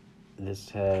Podcast. This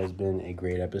has been a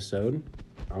great episode.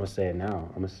 I'm going to say it now.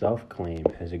 I'm going to self-claim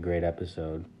as a great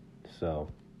episode. So,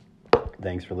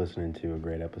 thanks for listening to a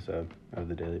great episode of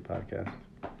the Daily Podcast.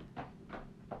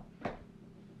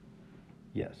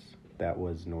 Yes, that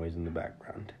was noise in the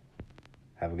background.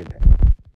 Have a good day.